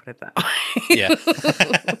distancing. Let me put it that way.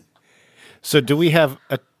 Yeah. So do we have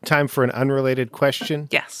a time for an unrelated question?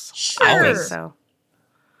 Yes. Sure. Always. So.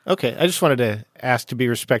 Okay. I just wanted to ask to be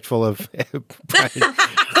respectful of Brian,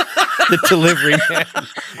 the delivery man.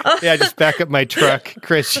 Yeah, just back up my truck.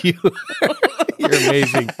 Chris, you're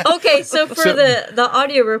amazing. Okay, so for the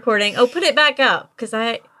audio recording, put it back up, because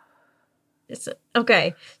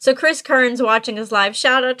okay. So Chris Kern's watching us live.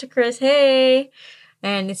 Shout out to Chris. Hey.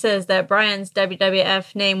 And he says that Brian's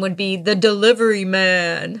WWF name would be the Delivery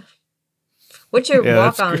Man. What's your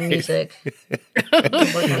walk-on music?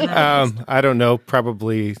 I don't know.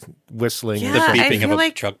 Probably whistling. Yeah, The beeping of a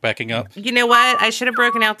like, truck backing up. You know what? I should have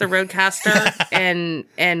broken out the Rodecaster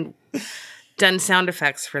and done sound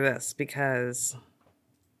effects for this, because...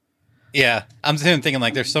 Yeah. I'm thinking,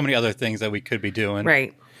 like, there's so many other things that we could be doing.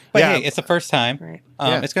 Right. But hey, it's the first time. Right.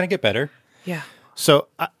 It's going to get better. Yeah. So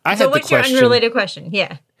I had So the what's your question. unrelated question?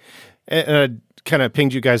 Yeah. And I kind of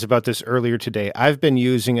pinged you guys about this earlier today. I've been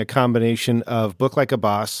using a combination of Book Like a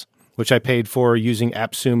Boss, which I paid for using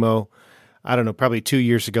AppSumo, I don't know, probably 2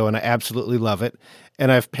 years ago, and I absolutely love it.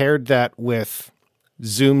 And I've paired that with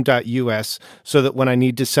Zoom.us so that when I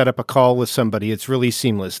need to set up a call with somebody, it's really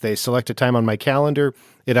seamless. They select a time on my calendar.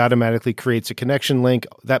 It automatically creates a connection link.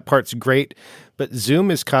 That part's great. But Zoom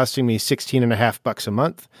is costing me $16.50 a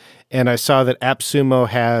month. And I saw that AppSumo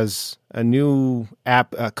has a new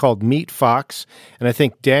app called Meet Fox. And I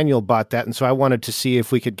think Daniel bought that. And so I wanted to see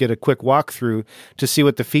if we could get a quick walkthrough to see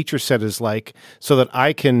what the feature set is like, so that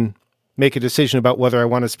I can make a decision about whether I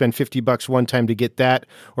want to spend $50 one time to get that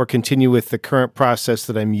or continue with the current process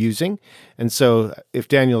that I'm using. And so if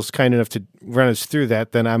Daniel's kind enough to run us through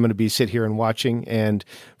that, then I'm going to be sit here and watching. And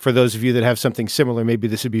for those of you that have something similar, maybe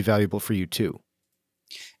this would be valuable for you too.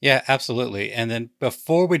 Yeah, absolutely. And then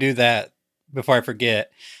before we do that, before I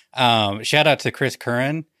forget, shout out to Chris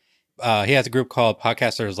Curran. He has a group called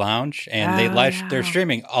Podcasters Lounge, and they're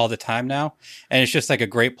streaming all the time now. And it's just like a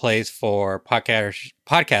great place for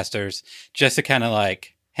podcasters just to kind of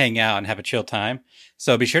like hang out and have a chill time.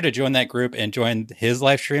 So be sure to join that group and join his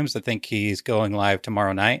live streams. I think he's going live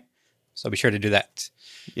tomorrow night. So be sure to do that.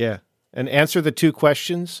 Yeah. And answer the 2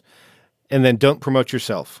 questions, and then don't promote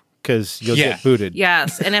yourself, because you'll get booted.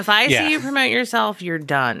 Yes. And if I see you promote yourself, you're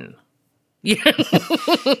done.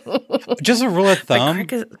 Just a rule of thumb,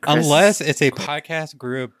 Chris, unless it's a podcast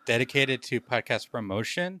group dedicated to podcast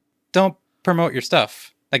promotion, don't promote your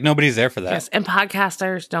stuff. Like, nobody's there for that. Yes. And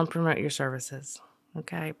podcasters, don't promote your services.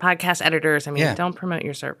 Okay. Podcast editors, don't promote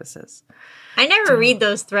your services. I never read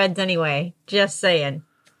those threads anyway. Just saying.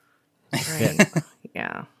 Right.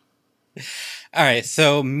 Yeah. All right,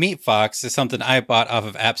 so MeetFox is something I bought off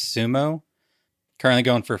of AppSumo. Currently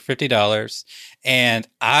going for $50, and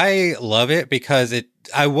I love it because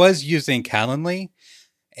I was using Calendly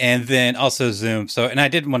and then also Zoom. So, and I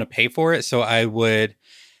didn't want to pay for it, so I would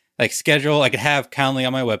like schedule. I could have Calendly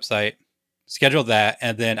on my website, schedule that,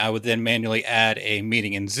 and then I would then manually add a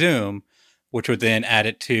meeting in Zoom, which would then add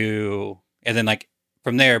it to, and then like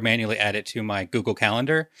from there manually add it to my Google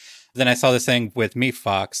Calendar. Then I saw this thing with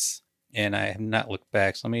MeetFox, and I have not looked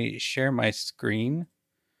back. So let me share my screen.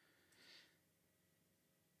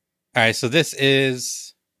 All right, so this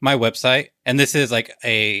is my website, and this is like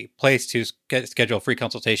a place to schedule a free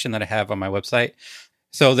consultation that I have on my website.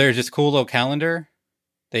 So there's this cool little calendar.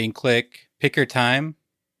 They can click, pick your time,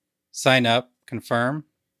 sign up, confirm,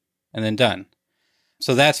 and then done.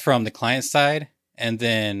 So that's from the client side. And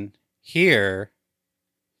then here,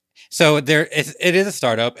 so it is a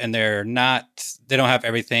startup, and they don't have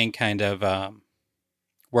everything kind of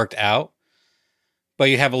worked out, but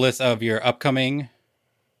you have a list of your upcoming,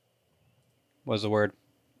 what's the word?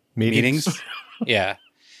 Meetings. Yeah.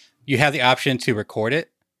 You have the option to record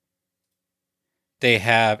it. They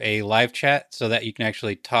have a live chat so that you can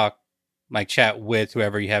actually chat with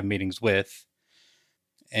whoever you have meetings with.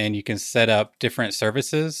 And you can set up different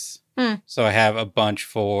services. So I have a bunch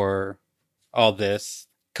for all this.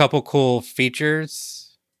 Couple cool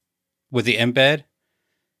features with the embed.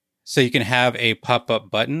 So you can have a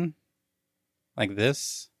pop-up button like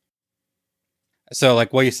this. So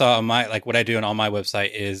like what you saw on what I do on my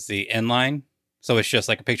website is the inline. So it's just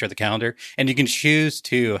like a picture of the calendar, and you can choose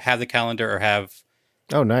to have the calendar or have.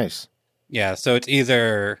 Oh, nice. Yeah. So it's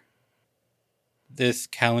either this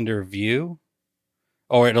calendar view,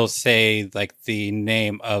 or it'll say like the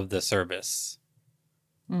name of the service.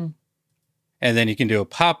 And then you can do a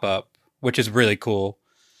pop-up, which is really cool.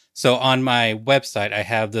 So on my website, I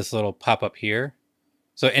have this little pop-up here.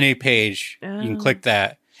 So any page, you can click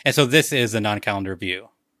that. And so this is a non-calendar view.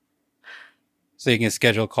 So you can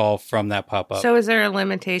schedule a call from that pop-up. So is there a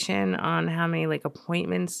limitation on how many like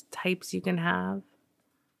appointments types you can have?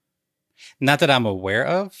 Not that I'm aware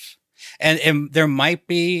of. And there might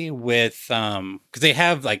be with, because they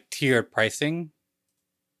have like tiered pricing.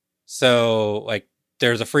 So like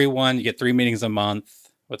there's a free one, you get 3 meetings a month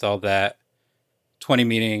with all that. 20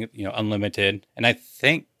 meeting, unlimited. And I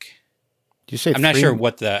think, I'm not sure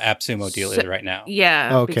what the AppSumo deal is right now.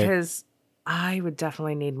 Yeah, because I would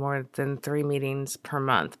definitely need more than 3 meetings per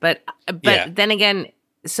month. But then again,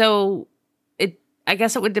 so I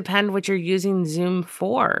guess it would depend what you're using Zoom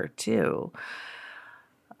for too.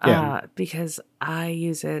 Yeah. Because I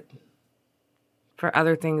use it for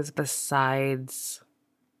other things besides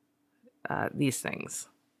these things.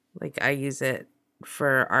 Like I use it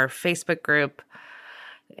for our Facebook group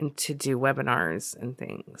and to do webinars and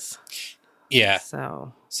things. Yeah.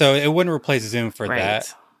 So it wouldn't replace Zoom for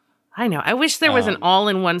that. I know. I wish there was an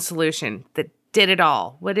all-in-one solution that did it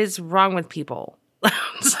all. What is wrong with people?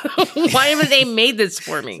 Why haven't they made this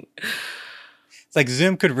for me? It's like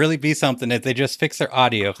Zoom could really be something if they just fix their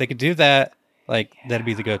audio. If they could do that, that'd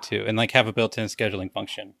be the go-to, and have a built-in scheduling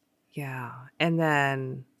function. Yeah. And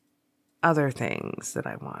then other things that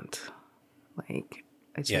I want. I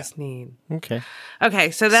just need. Okay.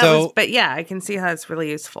 So that was, but yeah, I can see how it's really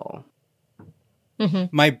useful.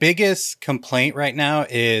 My biggest complaint right now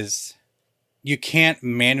is you can't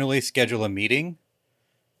manually schedule a meeting.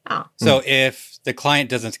 Oh. So if the client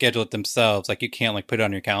doesn't schedule it themselves, you can't put it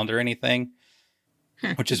on your calendar or anything,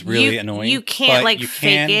 which is really annoying. You can't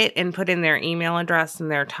fake it and put in their email address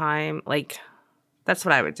and their time. That's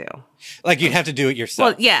what I would do. You'd have to do it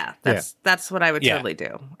yourself. Well, yeah, that's what I would totally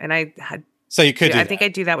do. And I had. So you could. I think I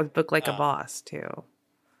do that with Book Like a Boss too.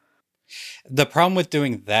 The problem with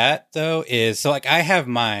doing that though is I have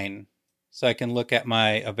mine, so I can look at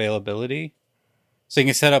my availability. So you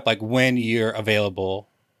can set up when you're available,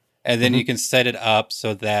 and then you can set it up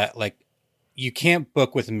so that you can't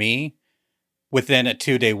book with me within a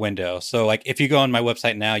 2-day window. So if you go on my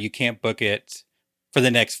website now, you can't book it for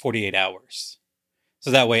the next 48 hours.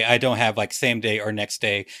 So that way I don't have same day or next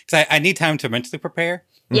day, because I need time to mentally prepare.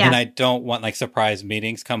 Yeah. And I don't want surprise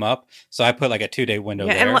meetings come up. So I put a 2-day window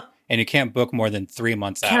there. And you can't book more than 3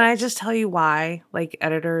 months out. Can I just tell you why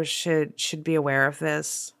editors should be aware of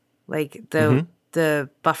this? The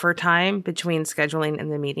buffer time between scheduling and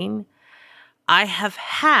the meeting. I have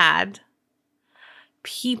had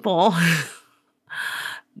people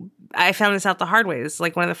I found this out the hard way. This is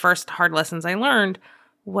one of the first hard lessons I learned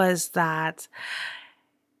was that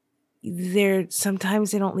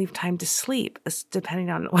sometimes they don't leave time to sleep, depending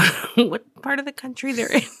on what part of the country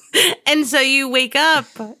they're in. And so you wake up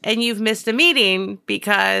and you've missed a meeting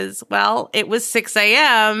because, well, it was 6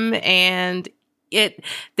 a.m. and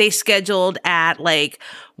they scheduled at like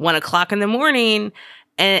 1 o'clock in the morning,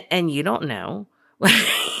 and you don't know.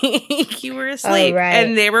 You were asleep, right.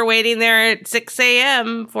 and they were waiting there at 6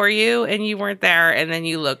 a.m. for you, and you weren't there, and then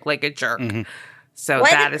you look like a jerk. Mm-hmm. So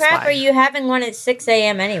why that the is crap why. are you having one at 6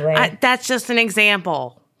 a.m. anyway? That's just an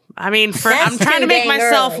example. I mean, That's I'm trying too to make dang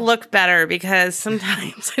myself early. look better because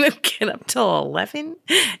sometimes I don't get up till 11,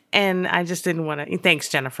 and I just didn't want to. Thanks,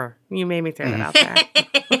 Jennifer. You made me throw that out there.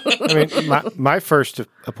 I mean, my first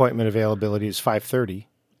appointment availability is 5:30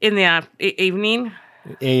 In the evening?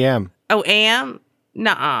 a.m. Oh, a.m.?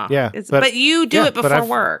 Nuh-uh. Yeah, but you do yeah, it but before I've-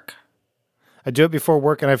 work. I do it before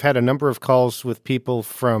work, and I've had a number of calls with people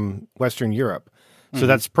from Western Europe. So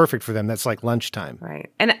that's perfect for them. That's like lunchtime. Right.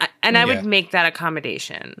 And I would Yeah. make that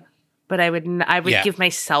accommodation, but I would Yeah. give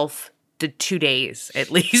myself the 2 days at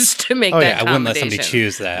least to make Oh, that yeah. I wouldn't let accommodation. somebody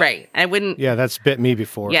choose that. Right. I wouldn't. Yeah, that's bit me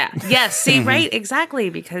before. Yeah. Yes. See, right. Exactly.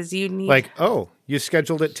 Because you need. Like, oh, you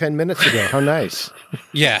scheduled it 10 minutes ago. How nice.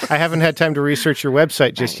 Yeah. I haven't had time to research your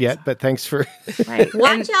website just Right. yet, but thanks for... Right.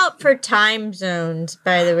 Watch out for time zones,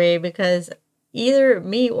 by the way, because either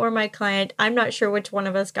me or my client, I'm not sure which one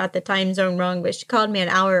of us got the time zone wrong, but she called me an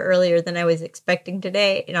hour earlier than I was expecting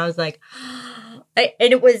today. And I was like, and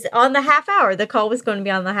it was on the half hour. The call was going to be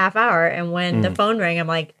on the half hour. And when the phone rang, I'm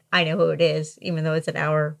like, I know who it is, even though it's an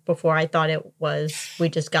hour before I thought it was. We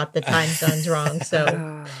just got the time zones wrong.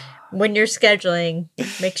 So when you're scheduling,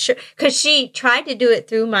 make sure, because she tried to do it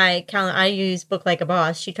through my calendar. I use Book Like a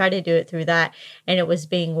Boss. She tried to do it through that, and it was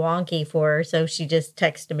being wonky for her. So she just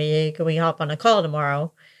texted me, hey, can we hop on a call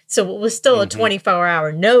tomorrow? So it was still a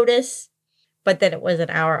 24-hour notice, but then it was an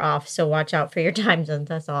hour off. So watch out for your time zones.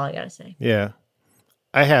 That's all I got to say. Yeah.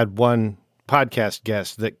 I had one podcast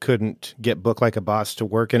guest that couldn't get Book Like a Boss to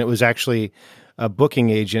work, and it was actually a booking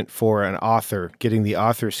agent for an author, getting the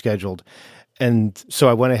author scheduled. And so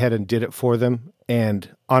I went ahead and did it for them.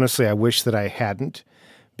 And honestly, I wish that I hadn't,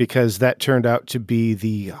 because that turned out to be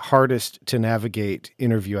the hardest to navigate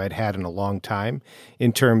interview I'd had in a long time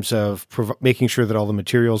in terms of making sure that all the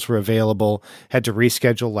materials were available. Had to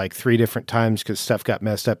reschedule like 3 different times because stuff got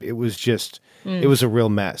messed up. It was just, it was a real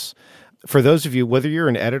mess. For those of you, whether you're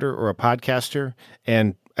an editor or a podcaster,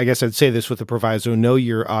 and I guess I'd say this with a proviso, know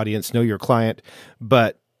your audience, know your client,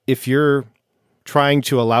 but if you're trying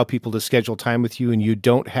to allow people to schedule time with you and you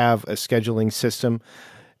don't have a scheduling system,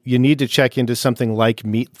 you need to check into something like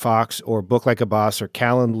MeetFox or Book Like a Boss or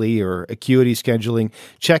Calendly or Acuity Scheduling.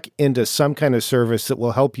 Check into some kind of service that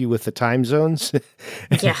will help you with the time zones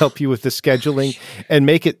and help you with the scheduling and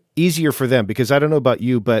make it easier for them. Because I don't know about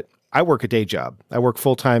you, but I work a day job. I work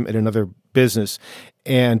full-time at another business.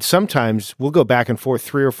 And sometimes we'll go back and forth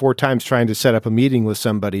 3 or 4 times trying to set up a meeting with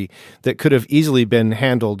somebody that could have easily been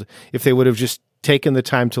handled if they would have just taken the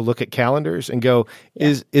time to look at calendars and go,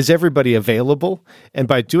 is everybody available? And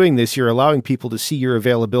by doing this, you're allowing people to see your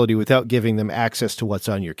availability without giving them access to what's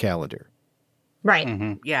on your calendar.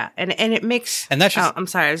 Right. Yeah. And it makes. And that's just- I'm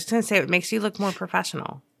sorry. I was just going to say it makes you look more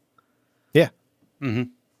professional. Yeah.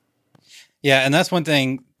 Yeah, and that's one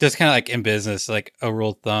thing, just kind of like in business, like a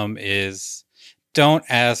rule of thumb is don't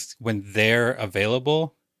ask when they're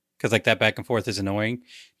available, because like that back and forth is annoying.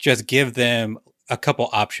 Just give them a couple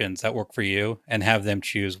options that work for you and have them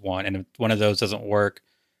choose one. And if one of those doesn't work,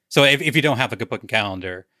 so if you don't have like a booking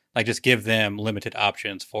calendar, like just give them limited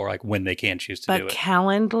options for like when they can choose to But do it.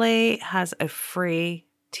 Calendly has a free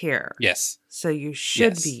tier. Yes. So you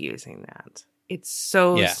should Yes. be using that. It's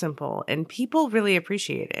so Yeah. simple and people really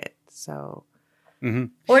appreciate it. So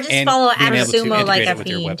Or just And follow being able to AppSumo like integrate a it with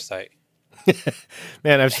your fiend. website.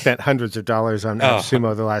 Man, I've spent hundreds of dollars on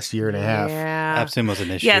AppSumo the last year and a half. yeah. AppSumo's an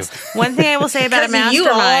issue. Yes. One thing I will say about a Because you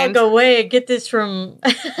all mastermind, go away and get this from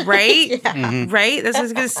right? Yeah. Right? That's what I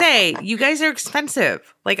was going to say. You guys are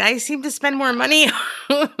expensive. Like I seem to spend more money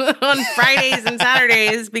on Fridays and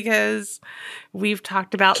Saturdays because we've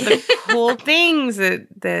talked about the cool things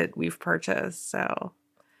that we've purchased. So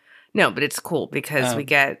no, but it's cool because we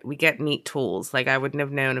get neat tools. Like I wouldn't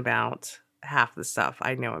have known about half the stuff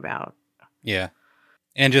I know about. Yeah.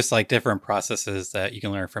 And just like different processes that you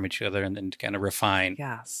can learn from each other and then kind of refine.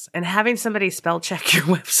 Yes. And having somebody spell check your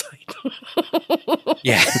website.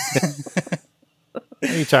 Yeah.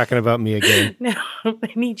 Are you talking about me again? No, I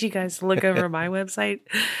need you guys to look over my website.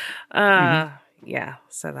 Yeah,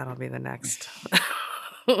 so that'll be the next.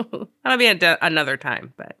 That'll be another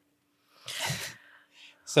time, but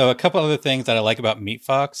So a couple other things that I like about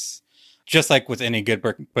MeetFox, just like with any good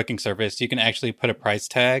booking service, you can actually put a price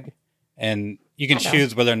tag And you can I know.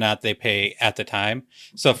 choose whether or not they pay at the time.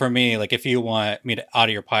 So for me, like if you want me to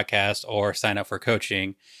audio your podcast or sign up for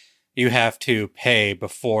coaching, you have to pay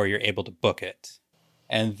before you're able to book it.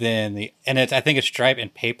 And then I think it's Stripe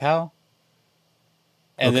and PayPal.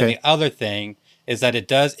 And then Okay. the other thing is that it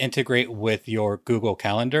does integrate with your Google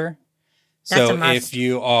Calendar. That's So a must. if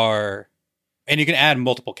you are, and you can add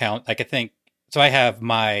multiple like I think, so I have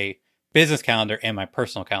my business calendar and my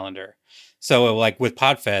personal calendar. So like with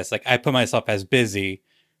Podfest, like I put myself as busy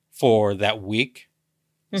for that week.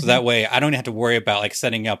 So Mhm. that way I don't have to worry about like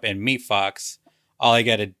setting up in MeetFox. All I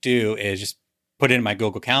got to do is just put it in my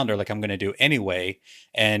Google Calendar like I'm going to do anyway.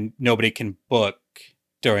 And nobody can book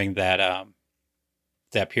during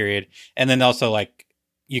that period. And then also like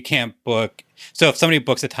you can't book. So if somebody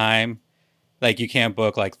books a time, like you can't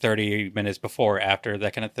book like 30 minutes before or after,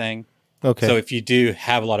 that kind of thing. Okay. So if you do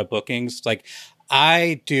have a lot of bookings, like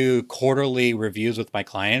I do quarterly reviews with my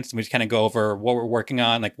clients and we just kind of go over what we're working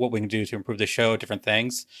on, like what we can do to improve the show, different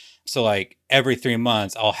things. So like every 3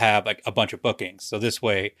 months I'll have like a bunch of bookings. So this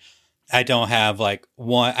way I don't have like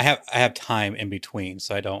I have time in between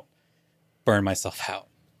so I don't burn myself out.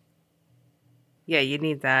 Yeah, you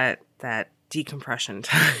need that decompression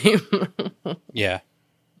time. Yeah.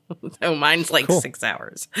 So mine's like Cool. 6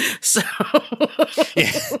 hours. So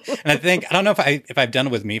Yeah. And I don't know if I've done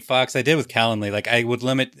it with MeetFox. I did with Calendly. Like I would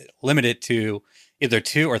limit it to either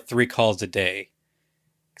 2 or 3 calls a day.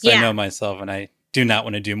 Because I Yeah. know myself and I do not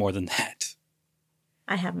want to do more than that.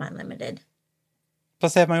 I have mine limited.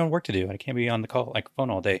 Plus I have my own work to do. I can't be on the phone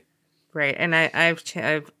all day. right, and I've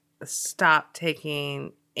stopped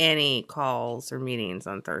taking any calls or meetings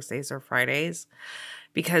on Thursdays or Fridays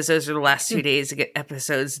because those are the last 2 days to get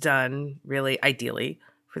episodes done, really ideally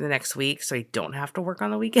for the next week, so I don't have to work on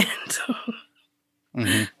the weekend.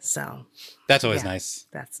 Hmm. So That's always Yeah. nice.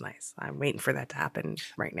 that's nice. I'm waiting for that to happen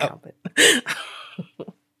right now, but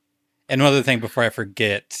And one other thing before I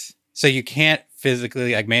forget. So you can't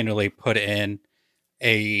physically, like manually put in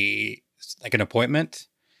an appointment,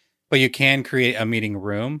 but you can create a meeting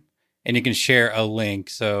room and you can share a link.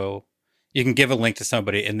 So you can give a link to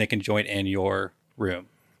somebody and they can join in your room.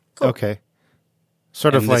 Cool. Okay.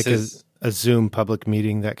 Sort And of this like is- a Zoom public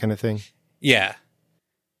meeting, that kind of thing. Yeah.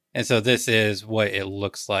 And so this is what it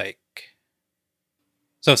looks like.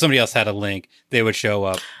 So if somebody else had a link, they would show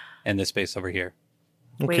up in this space over here.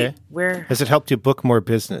 Okay. wait, where? Has it helped you book more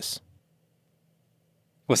business?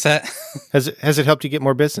 What's that? Has it helped you get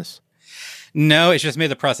more business? No, it's just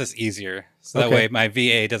made the process easier. So that Okay. way my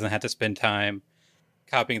VA doesn't have to spend time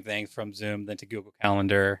copying things from Zoom then to Google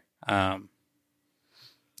Calendar.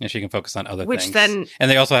 And she can focus on other Which things. then-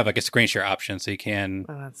 And they also have like a screen share option so you can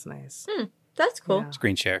Oh, that's nice. That's cool. Yeah.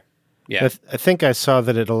 screen share. Yeah. I think I saw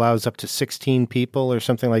that it allows up to 16 people or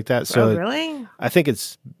something like that. So Oh, really? I think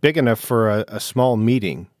it's big enough for a small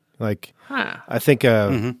meeting. Like Huh. I think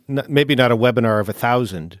maybe not a webinar of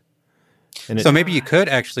 1,000. And So maybe you could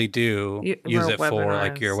actually use more it for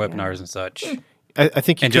like your webinars, webinars yeah. and such. I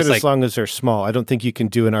think you and could just as like- long as they're small. I don't think you can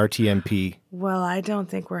do an RTMP. Well, I don't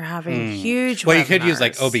think we're having huge. Well, you could use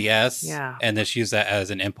like webinars. OBS Yeah. and just use that as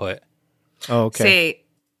an input. Oh, okay. Say,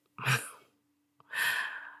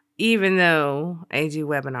 even though I do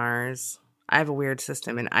webinars, I have a weird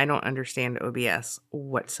system and I don't understand OBS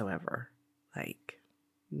whatsoever. Like,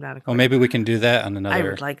 not a clue. Well, maybe we can do that on I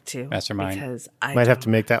another. would like to mastermind. because I Might have to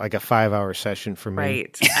don't- make that like a 5-hour session for me.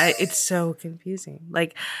 right. It's so confusing.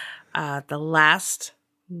 Like the last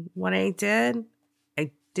one I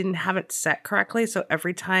didn't have it set correctly, so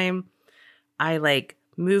every time I like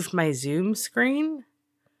moved my Zoom screen,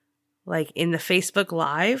 like in the Facebook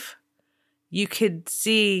Live, you could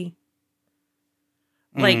see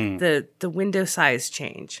like the window size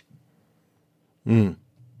change. Mm.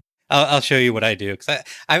 I'll show you what I do because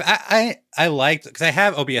I liked because I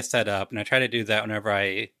have OBS set up and I try to do that whenever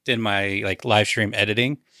I did my like live stream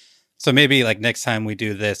editing. So maybe like next time we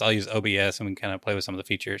do this, I'll use OBS and we can kind of play with some of the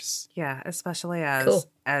features. Yeah, especially as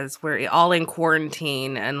Cool. as we're all in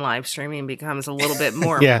quarantine and live streaming becomes a little bit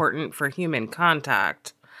more Yeah. important for human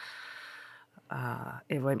contact.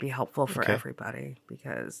 It would be helpful for Okay. everybody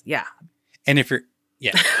because yeah, And if you're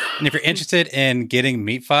interested in getting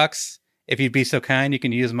MeetFox, if you'd be so kind, you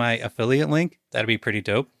can use my affiliate link. That'd be pretty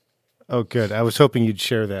dope. Oh, good. I was hoping you'd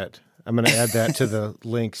share that. I'm going to add that to the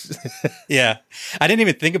links. Yeah, I didn't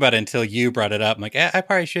even think about it until you brought it up. I'm like, I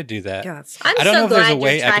probably should do that. yeah, that's, I'm I don't so know if there's glad a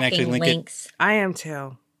way you're I can actually tracking link it. links. I am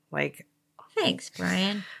too. Like Thanks,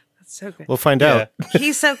 Brian. that's so good. We'll find Yeah. out.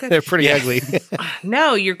 He's so good. They're pretty Yeah. ugly.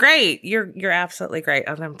 No, you're great. You're absolutely great.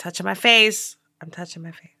 I'm touching my face. I'm touching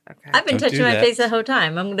my face. Okay. I've been Don't touching do my that. face the whole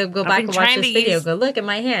time. I'm gonna go I've back been and watch trying this to video. use- Go look at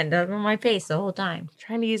my hand over my face the whole time.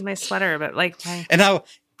 Trying to use my sweater, but like my And now,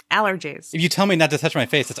 allergies. if you tell me not to touch my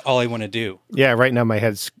face, that's all I want to do. Yeah, right now my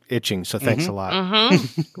head's itching, so thanks a lot.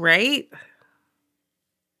 Mm-hmm. Right?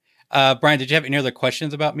 Brian, did you have any other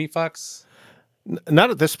questions about Meat Fox? Not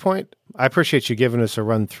at this point. I appreciate you giving us a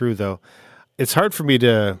run through, though. It's hard for me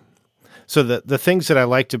to. So the things that I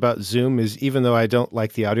liked about Zoom is even though I don't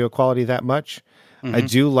like the audio quality that much, I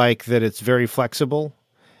do like that it's very flexible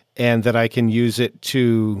and that I can use it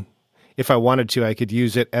to, if I wanted to, I could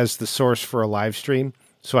use it as the source for a live stream.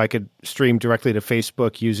 So I could stream directly to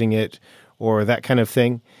Facebook using it or that kind of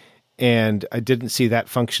thing. And I didn't see that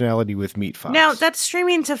functionality with Meat Fox. Now, that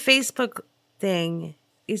streaming to Facebook thing,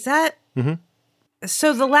 is that...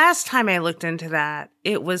 So the last time I looked into that,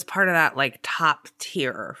 it was part of that like top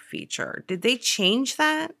tier feature. Did they change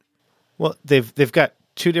that? Well, they've got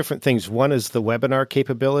two different things. One is the webinar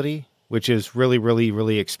capability, which is really, really,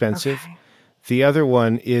 really expensive. Okay. The other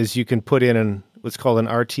one is you can put in what's called an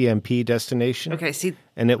RTMP destination. Okay, see,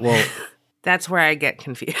 And it will, that's where I get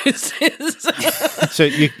confused. so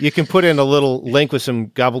you can put in a little link with some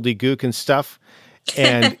gobbledygook and stuff,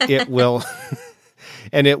 and it will,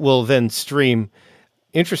 and it will then stream.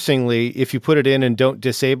 Interestingly, if you put it in and don't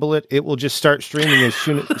disable it, it will just start streaming as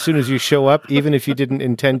soon as you show up, even if you didn't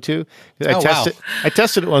intend to. I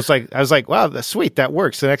tested it once. I was like, wow, that's sweet. That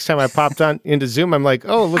works. The next time I popped on into Zoom, I'm like,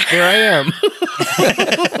 oh, look, there I am.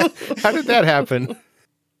 How did that happen?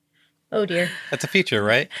 Oh dear. That's a feature,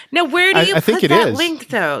 right? Now, where do you I think put it that is. link,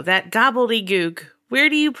 though? That gobbledygook. Where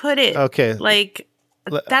do you put it? Okay. Like,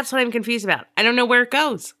 that's what I'm confused about. I don't know where it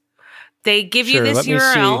goes. They give you Sure, this let me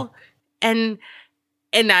URL,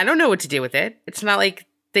 and I don't know what to do with it. It's not like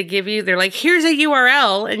they're like, here's a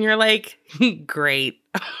URL, and you're like, great.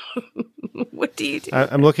 What do you do?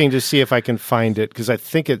 I'm looking to see if I can find it because I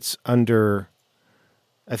think it's on the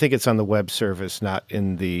web service, not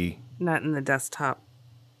in the. Not in the desktop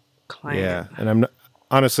client. Yeah, and I'm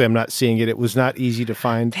not seeing it. It was not easy to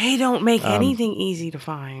find. They don't make anything easy to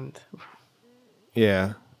find.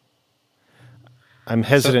 Yeah. I'm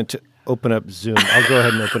hesitant to open up Zoom. I'll go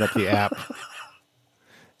ahead and open up the app.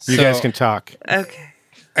 You guys can talk. Okay.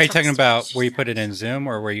 Are you talking about where you put it in Zoom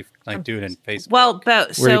or where you like do it in Facebook? Well,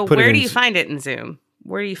 but so put it where in do you Zoom. find it in Zoom?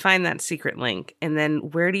 Where do you find that secret link? And then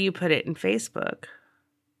where do you put it in Facebook?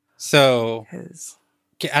 So 'Cause-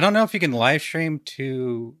 I don't know if you can live stream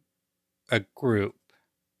to a group,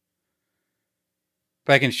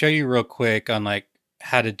 but I can show you real quick on like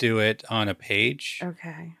how to do it on a page.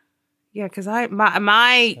 Okay. Yeah, because I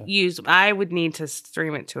would need to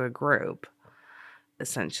stream it to a group,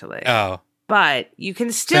 essentially. Oh, But you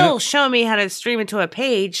can still show me how to stream it to a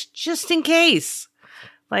page just in case.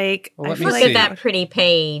 Like, Well, I let me feel Look like see. at that pretty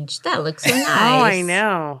page. That looks so nice. Oh, I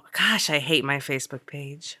know. Gosh, I hate my Facebook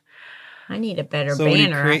page. I need a better So when you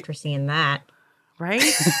banner create- after seeing that. Right?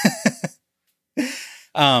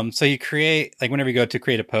 so you create like whenever you go to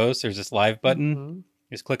create a post, there's this live button. Mhm.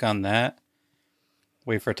 Just click on that.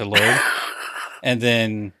 Wait for it to load, and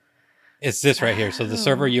then it's this right here. So the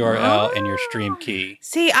server URL and your stream key.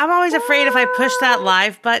 See, I'm always afraid if I push that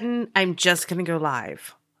live button, I'm just going to go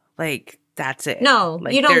live. Like, that's it. No,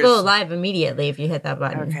 Like, you don't go there's- live immediately if you hit that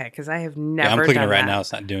button. Okay, because I have never Yeah, I'm clicking it done right that. now.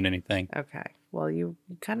 It's not doing anything. Okay. Well, you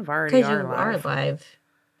kind of already Because you are are live. live.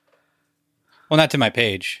 Well, not to my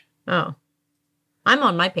page. Oh. I'm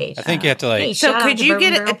on my page. I think you have to like. Hey, So shout out could to you Bourbon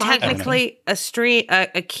get Barrel Podcast. technically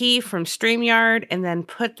a key from StreamYard and then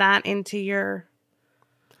put that into your...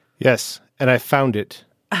 Yes, and I found it.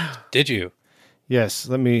 Did you? Yes,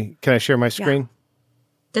 can I share my screen?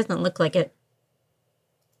 Doesn't look like it.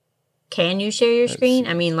 Can you share your screen?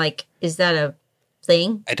 I mean, like, is that a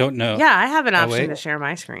thing? I don't know. Yeah, I have an option wait. to share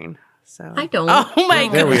my screen. So I don't. Oh my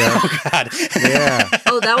There god. we are. Oh God. Yeah.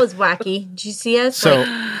 Oh, that was wacky. Did you see us? So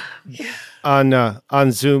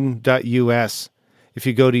on Zoom.us, if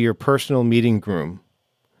you go to your personal meeting room,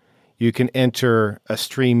 you can enter a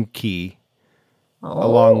stream key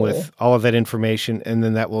along with all of that information, and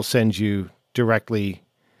then that will send you directly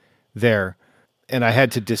there. And I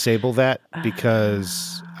had to disable that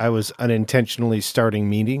because I was unintentionally starting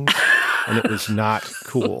meetings, and it was not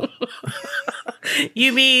cool.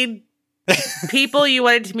 You mean people you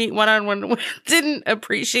wanted to meet one-on-one with didn't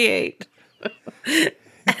appreciate.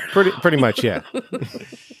 Pretty much, yeah.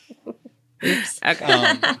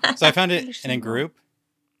 Okay. So I found it in a group.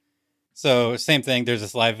 So same thing. There's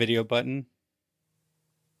this live video button.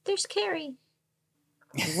 There's Carrie.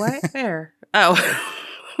 What? Where? Oh.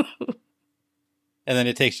 And then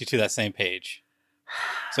it takes you to that same page.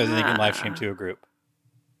 So then you can live stream to a group.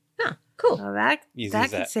 Huh, cool. Ooh. So that Easy that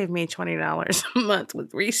as could that. save me $20 a month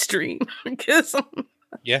with Restream. Because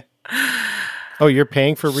Yeah. Oh, you're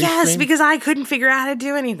paying for Restream? yes, because I couldn't figure out how to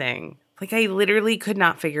do anything. Like I literally could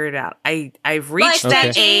not figure it out. I've reached Like that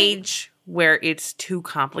Okay. age where it's too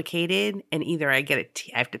complicated, and either I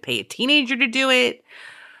have to pay a teenager to do it,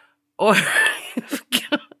 or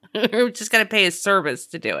I'm just gonna pay a service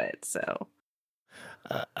to do it. So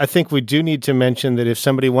I think we do need to mention that if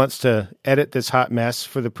somebody wants to edit this hot mess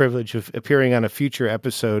for the privilege of appearing on a future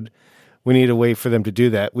episode, we need a way for them to do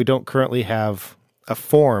that. We don't currently have a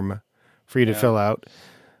form for you to fill out.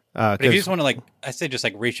 But if you just want to, I say just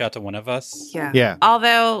reach out to one of us Yeah.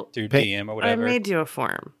 Although through Pay- DM or I whatever. may do a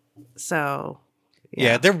form. So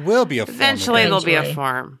yeah, there will be a form. eventually there'll be a Eventually.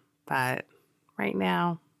 form, but right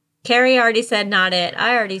now, Carrie already said not it.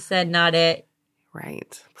 I already said not it.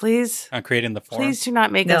 right? Please, On creating the form. please do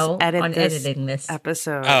not make No, us edit on this editing this.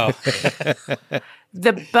 episode. Oh,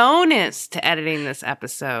 The bonus to editing this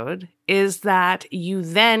episode is that you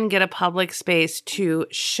then get a public space to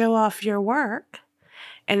show off your work.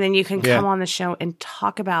 And then you can Yeah. come on the show and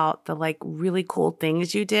talk about the really cool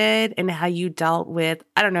things you did and how you dealt with,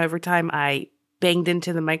 I don't know, every time I banged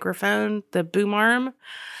into the microphone, the boom arm.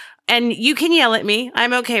 And you can yell at me.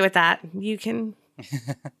 I'm okay with that. You can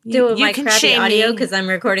Do it with my can crappy shame audio me. because I'm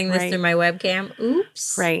recording this Right. through my webcam.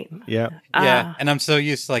 Oops. Right. Yeah. yeah. And I'm so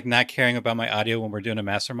used to not caring about my audio when we're doing a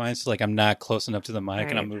mastermind. So I'm not close enough to the mic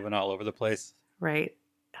and I'm Right. moving all over the place. Right.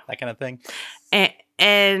 That kind of thing.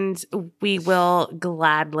 And we will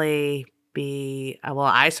gladly be,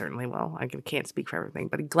 I certainly will. I can't speak for everything,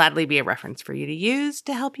 but gladly be a reference for you to use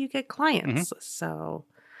to help you get clients. So,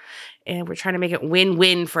 and we're trying to make it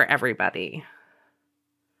win-win for everybody.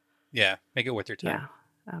 Yeah. Make it worth your time.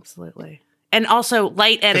 Yeah, absolutely. And also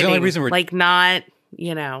light editing, only reason we're- not,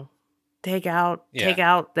 take out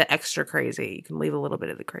Yeah. the extra crazy. You can leave a little bit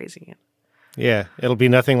of the crazy in. Yeah. It'll be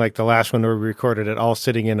nothing like the last one where we recorded it all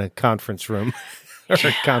sitting in a conference room or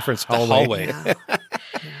a conference The hallway. hallway. Yeah.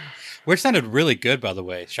 Which sounded really good, by the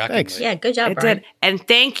way. Shockingly. Thanks. Yeah, good job, It Brian. did. And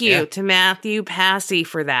thank you Yeah. to Matthew Passy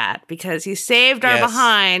for that, because he saved our Yes.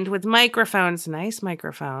 behind with microphones, nice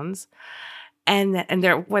microphones. And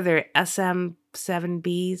they're whether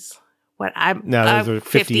SM7Bs. What I'm No, those are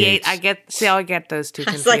 58. 58s. I get those two I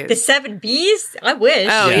confused. was like the 7Bs? I wish.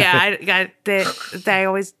 Oh Yeah. yeah, I got they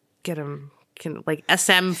always get them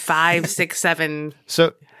SM567.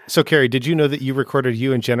 So Carrie, did you know that you recorded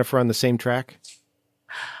you and Jennifer on the same track?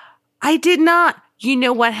 I did not. You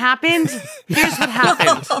know what happened? Here's what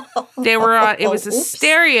happened. They were on, it was a Oops.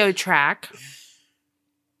 stereo track,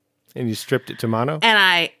 And you stripped it to mono? and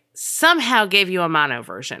I somehow gave you a mono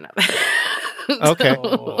version of it. Okay.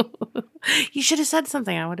 Oh. You should have said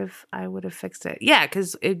something. I would have fixed it. Yeah,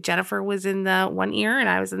 because Jennifer was in the one ear and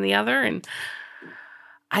I was in the other, and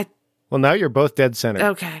Well, now you're both dead center,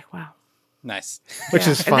 okay, wow. Nice. which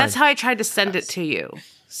is And fine. that's how I tried to send it to you.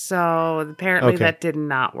 So apparently Okay. that did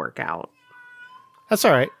not work out. That's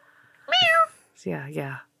all right.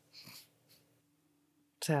 Yeah.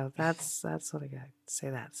 So that's what I got to say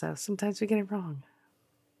that. So sometimes we get it wrong.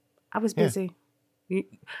 I was Yeah. busy.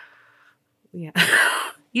 Yeah.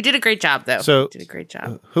 You did a great job though. So- You did a great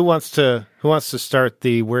job. Who wants to start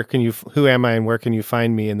the who am I and where can you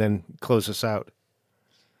find me, and then close us out?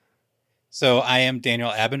 So I am Daniel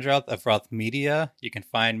Abendroth of Roth Media. You can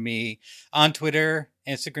find me on Twitter,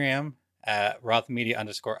 Instagram at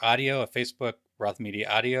rothmedia_audio, at Facebook, Roth Media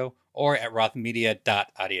Audio, or at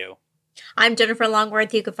rothmedia.audio. I'm Jennifer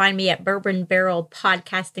Longworth. You can find me at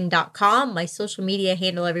bourbonbarrelpodcasting.com. My social media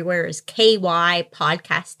handle everywhere is KY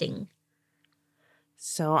Podcasting.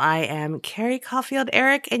 So I am Carrie Caulfield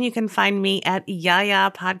Eric, and you can find me at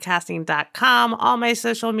yayapodcasting.com. All my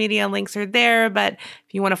social media links are there, but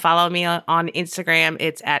if you want to follow me on Instagram,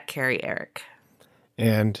 it's at Carrie Eric.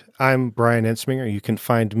 And I'm Brian Ensminger. You can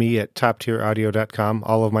find me at toptieraudio.com.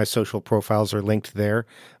 All of my social profiles are linked there,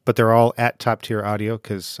 but they're all at Top Tier Audio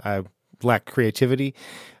because I lack creativity.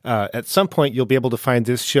 At some point, you'll be able to find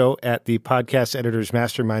this show at the Podcast Editors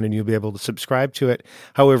Mastermind, and you'll be able to subscribe to it.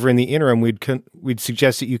 However, in the interim, we'd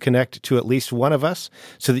suggest that you connect to at least one of us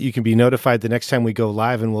so that you can be notified the next time we go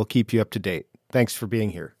live, and we'll keep you up to date. Thanks for being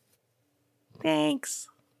here. Thanks.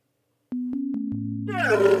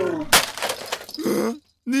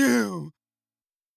 New.